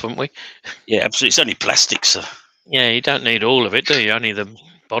lump off, haven't we? Yeah, absolutely. It's only plastic, so. Yeah, you don't need all of it, do you? Only the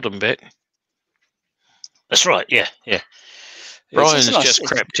bottom bit. That's right. Yeah. Brian's just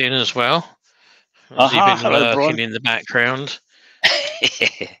crept in as well. Has he been lurking in the background?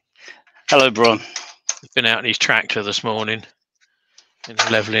 Hello, Brian. He's been out in his tractor this morning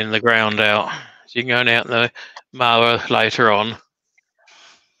and levelling the ground out. So you can go out the mower later on.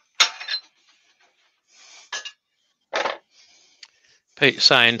 Pete's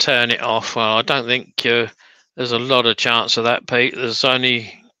saying turn it off. Well, I don't think there's a lot of chance of that, Pete. There's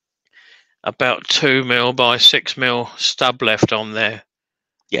only about 2mm by 6mm stub left on there.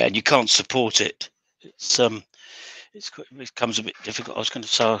 Yeah, and you can't support it. It becomes a bit difficult. I was going to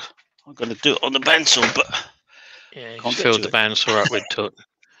say I'm going to do it on the bandsaw, but yeah, you filled the bandsaw up with toot.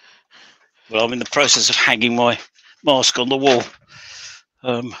 Well, I'm in the process of hanging my mask on the wall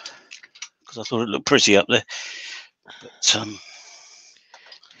because I thought it looked pretty up there. But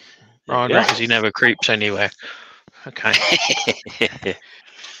Brian reckons he never creeps anywhere. Okay.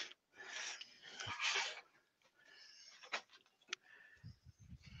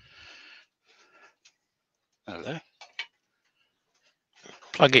 Hello.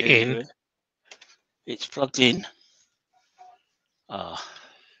 Plug it in. It's plugged in.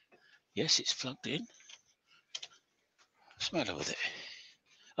 Yes, it's plugged in. What's the matter with it?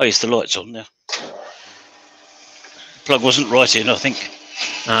 Oh, yes, the light's on now. The plug wasn't right in, I think.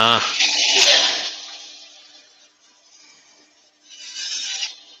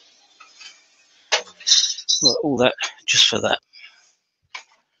 Right, all that just for that.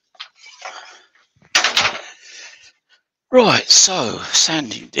 Right, so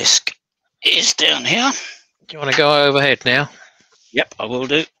sanding disc is down here. Do you want to go overhead now? Yep, I will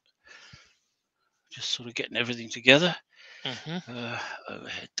do. Just sort of getting everything together.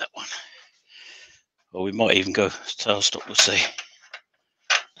 Overhead, that one. Or we might even go tailstock, we'll see.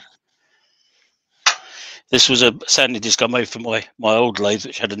 This was a sanding disc I made for my old lathe,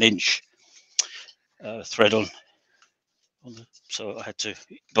 which had an inch thread on so I had to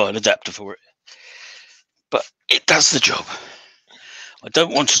buy an adapter for it. But it does the job. I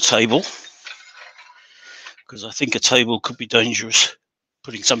don't want a table, because I think a table could be dangerous,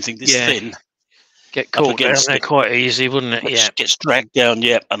 putting something this thin. Get caught down there quite easy, wouldn't it? Yeah. Gets dragged down,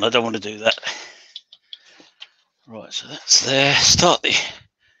 yeah, and I don't want to do that. Right, so that's there. Start the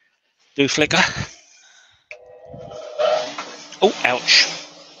do flicker. Oh, ouch.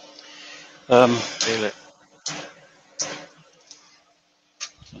 Feel it.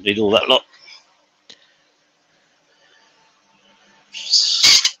 I need all that lot.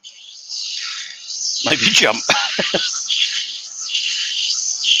 Maybe jump.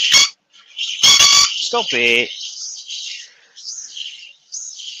 Stop it.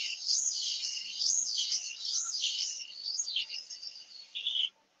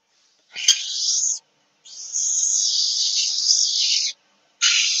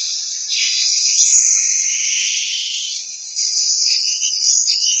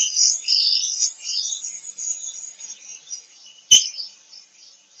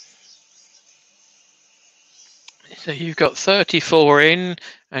 So you've got 34 in,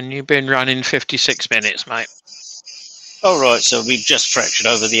 and you've been running 56 minutes, mate. Oh, right, so we've just fractured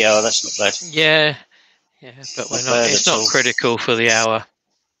over the hour. That's not bad. Yeah, but we're not. It's not critical for the hour.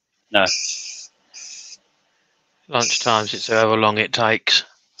 No. Lunchtimes, it's however long it takes.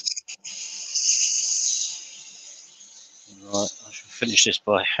 Right, I shall finish this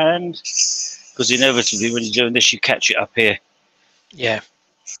by hand, because inevitably when you're doing this, you catch it up here. Yeah.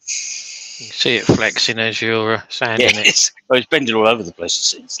 You can see it flexing as you're sanding it. It's bending all over the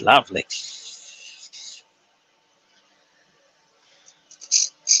place. It's lovely.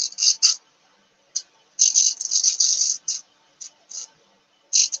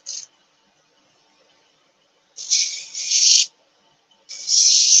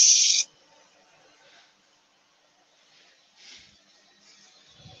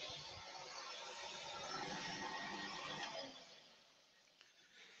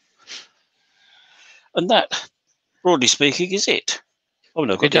 And that, broadly speaking, is it. Oh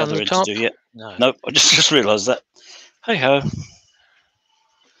no, I've got the other end to do yet. No. Nope, I just realised that. Hey ho.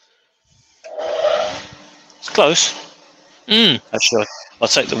 It's close. Actually, I'll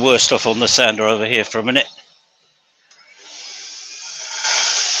take the worst off on the sander over here for a minute.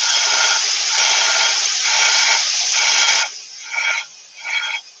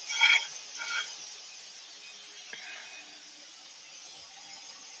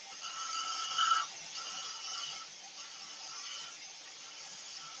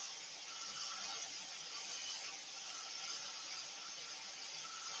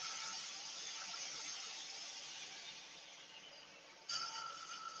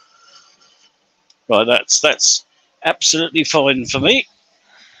 Right, that's absolutely fine for me.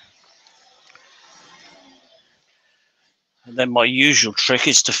 And then my usual trick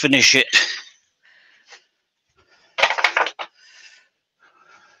is to finish it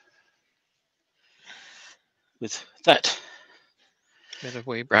with that. Bit of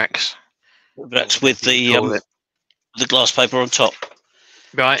Weebrax. That's with the glass paper on top.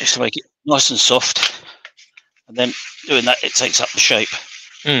 Right. Just to make it nice and soft. And then doing that, it takes up the shape.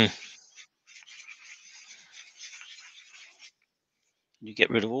 You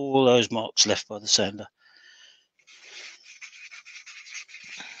get rid of all those marks left by the sander.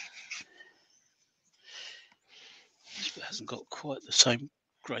 It hasn't got quite the same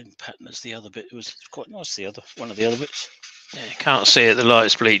grain pattern as the other bit. It was quite nice, one of the other bits. Yeah, you can't see it, the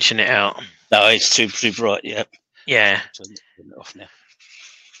light's bleaching it out. No, it's too bright, yeah. Yeah. Turn it off now.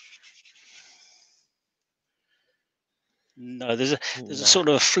 No, there's a sort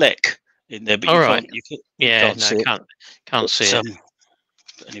of a fleck in there, but you can't see it.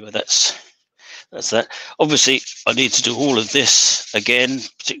 But anyway, that's that. Obviously, I need to do all of this again,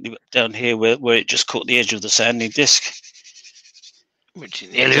 particularly down here where it just caught the edge of the sanding disc. Which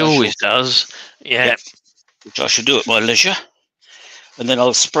it nearly always does. Yeah. Which I should do at my leisure. And then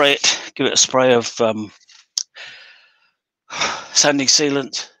I'll spray it, give it a spray of sanding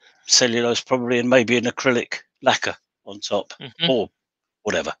sealant, cellulose probably, and maybe an acrylic lacquer on top, or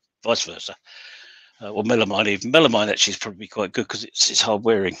whatever, vice versa. Or melamine even. Melamine actually is probably quite good because it's hard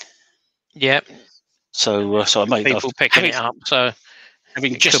wearing. Yeah. So I made people picking it up. So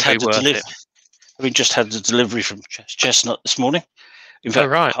having it just could be had worth it. having just had the delivery from Chestnut this morning. In fact, Oh,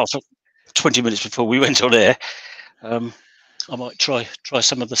 right. 20 minutes before we went on air, I might try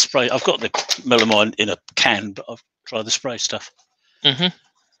some of the spray. I've got the melamine in a can, but I'll try the spray stuff. Mm-hmm.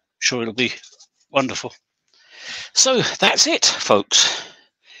 Sure, it'll be wonderful. So that's it, folks.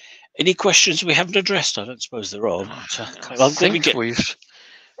 Any questions we haven't addressed? I don't suppose there are. But, let me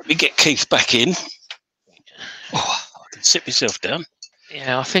get Keith back in. Oh, I can sit myself down.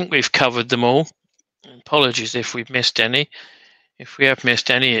 Yeah, I think we've covered them all. Apologies if we've missed any. If we have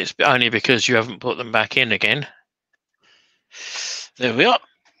missed any, it's only because you haven't put them back in again. There we are.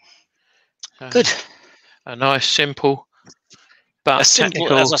 Good. A nice, simple, but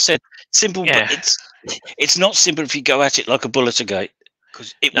technical. As I said, simple, yeah. But it's not simple if you go at it like a bullet a gate,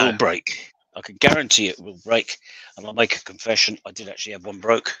 because it will break. I can guarantee it will break. And I'll make a confession. I did actually have one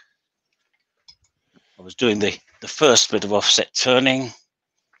broke. I was doing the first bit of offset turning,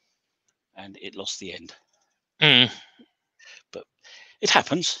 and it lost the end. But it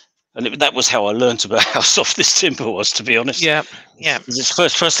happens. And that was how I learned about how soft this timber was, to be honest. Yeah. It's the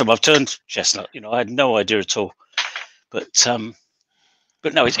first time I've turned chestnut. I had no idea at all. But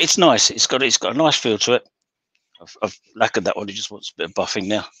no, it's nice. It's got a nice feel to it. I've lacquered that one. It just wants a bit of buffing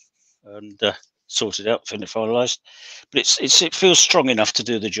now, and sorted out, finalized. But it feels strong enough to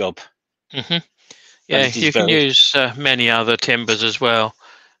do the job. Mm-hmm. Yeah, you can use many other timbers as well.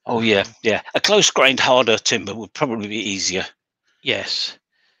 Oh yeah. A close-grained, harder timber would probably be easier. Yes.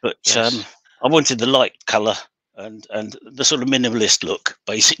 But I wanted the light colour and the sort of minimalist look,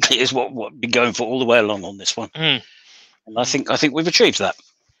 basically, is what I've been going for all the way along on this one. And I think we've achieved that.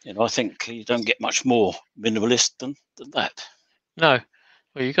 I think you don't get much more minimalist than that. No.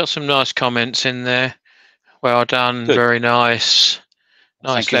 Well, you got some nice comments in there. Well done. Good. Very nice.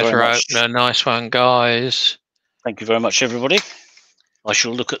 Nice letter opener. Nice one, guys. Thank you very much, everybody. I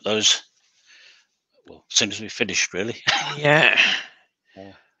shall look at those, well, as soon as we finish, really. Yeah.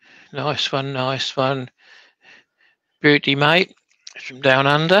 Nice one. Beauty, mate, from down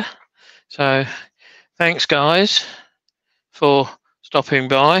under. So thanks, guys, for stopping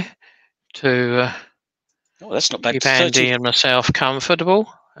by to that's not bad. Keep Andy and myself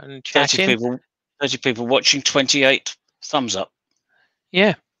comfortable and chatting. 30 people watching, 28 thumbs up.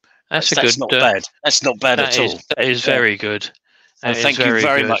 Yeah, that's not bad. That's not bad at all. That is very good. Thank you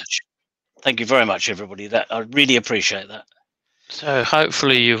very much. Thank you very much, everybody. I really appreciate that. So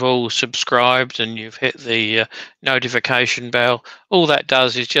hopefully you've all subscribed and you've hit the notification bell. All that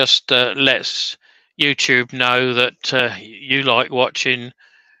does is just lets YouTube know that you like watching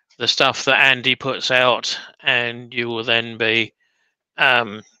the stuff that Andy puts out, and you will then be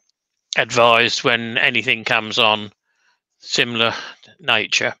advised when anything comes on similar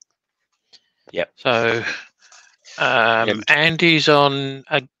nature. Yep. So Andy's on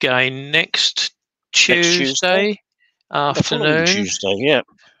again next Tuesday afternoon. Tuesday, yeah.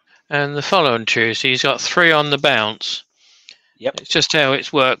 And the following Tuesday, he's got 3 on the bounce. Yep. It's just how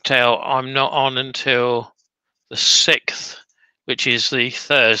it's worked out. I'm not on until the 6th, which is the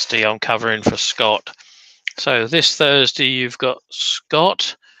Thursday I'm covering for Scott. So this Thursday you've got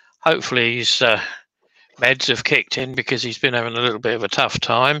Scott. Hopefully his meds have kicked in, because he's been having a little bit of a tough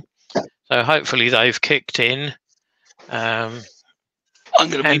time. So hopefully they've kicked in. I'm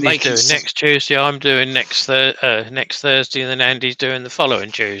going to be making doing next Tuesday. I'm doing next Thursday, and then Andy's doing the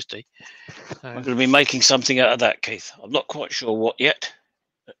following Tuesday. I'm going to be making something out of that, Keith. I'm not quite sure what yet,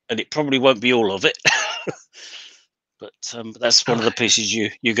 and it probably won't be all of it. But that's one of the pieces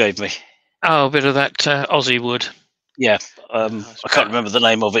you gave me. Oh, a bit of that Aussie wood. Yeah, I can't remember the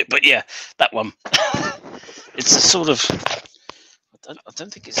name of it, but yeah, that one. It's a sort of. I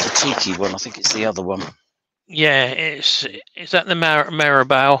don't think it's the tiki one. I think it's the other one. Yeah, is that the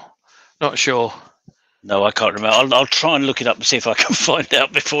Marabou? Not sure. No, I can't remember. I'll try and look it up and see if I can find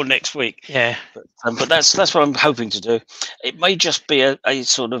out before next week. Yeah. But that's what I'm hoping to do. It may just be a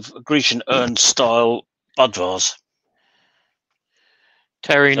sort of Grecian urn style bud vase.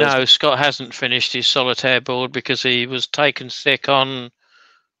 Terry, no, Scott hasn't finished his solitaire board because he was taken sick on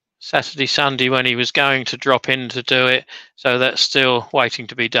Saturday, Sunday when he was going to drop in to do it. So that's still waiting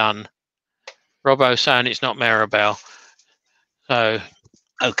to be done. Robbo's saying it's not Marabou. So,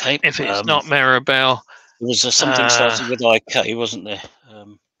 okay, if it's not Marabou, there was something starting with IK, wasn't there?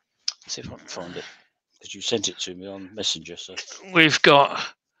 Let's see if I can find it, because you sent it to me on Messenger. So we've got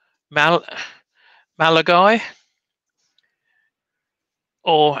Malagai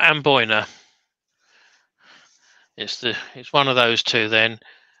or Amboina. It's one of those two then.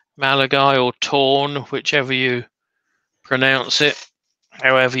 Malagai or Torn, whichever you pronounce it,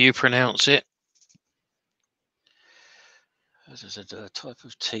 however you pronounce it. As I said, a type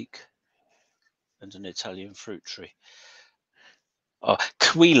of teak and an Italian fruit tree. Oh,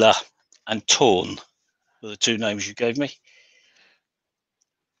 Quila and Torn were the two names you gave me.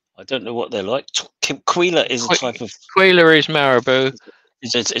 I don't know what they're like. Quila is a type of. Quila is marabou.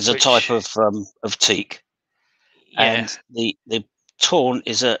 It's a type of teak. Yeah. And the Torn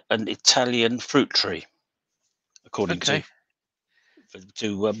is an Italian fruit tree, according to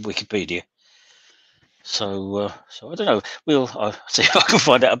Wikipedia. So I don't know. I'll see if I can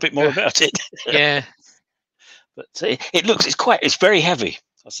find out a bit more about it. Yeah. But it's very heavy.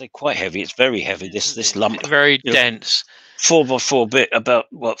 I say quite heavy. It's very heavy. This lump. Very dense. 4x4 bit, about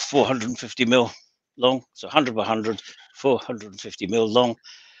 450 mil long. So 100 by 100, 450 mil long.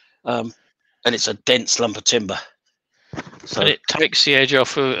 And it's a dense lump of timber. So and it takes the edge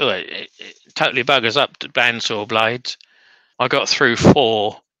off. It totally buggers up the bandsaw blades. I got through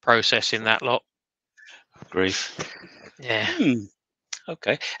 4 processing that lot. Grief. Yeah.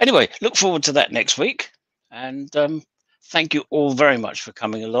 Okay. Anyway, look forward to that next week. And thank you all very much for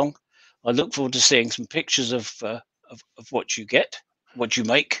coming along. I look forward to seeing some pictures of what you get, what you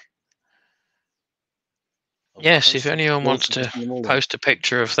make. Yes, if anyone wants to post a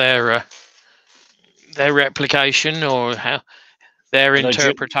picture of their replication or their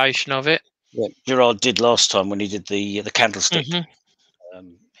interpretation of it. Yeah, Gerard did last time when he did the candlestick.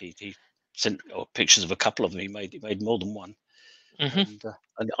 He sent pictures of a couple of them. He made more than one.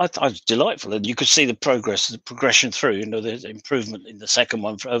 And I thought it was delightful, and you could see the progression through. The improvement in the second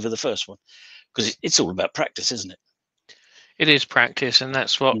one over the first one, because it's all about practice, isn't it? It is practice, and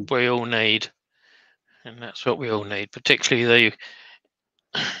that's what we all need. And that's what we all need, particularly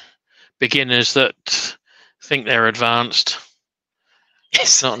the beginners that think they're advanced.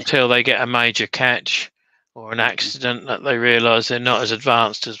 It's not until they get a major catch or an accident that they realise they're not as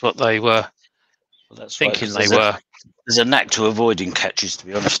advanced as what they were thinking they were. There's a knack to avoiding catches, to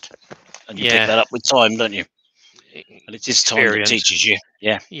be honest. And you pick that up with time, don't you? And it is time that teaches you.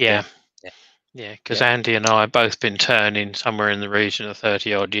 Yeah. Because Andy and I have both been turning somewhere in the region of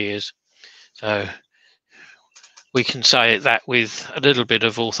 30-odd years. So we can say that with a little bit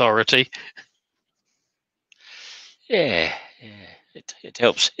of authority. Yeah. It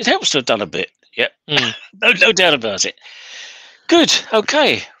helps. It helps to have done a bit. Yeah. No doubt about it. Good.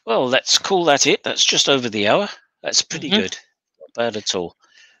 Okay. Well, let's call that it. That's just over the hour. That's pretty good. Not bad at all.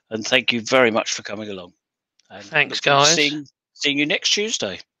 And thank you very much for coming along. And thanks, guys. Seeing you next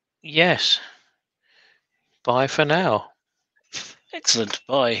Tuesday. Yes. Bye for now. Excellent.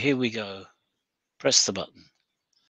 Bye. Here we go. Press the button.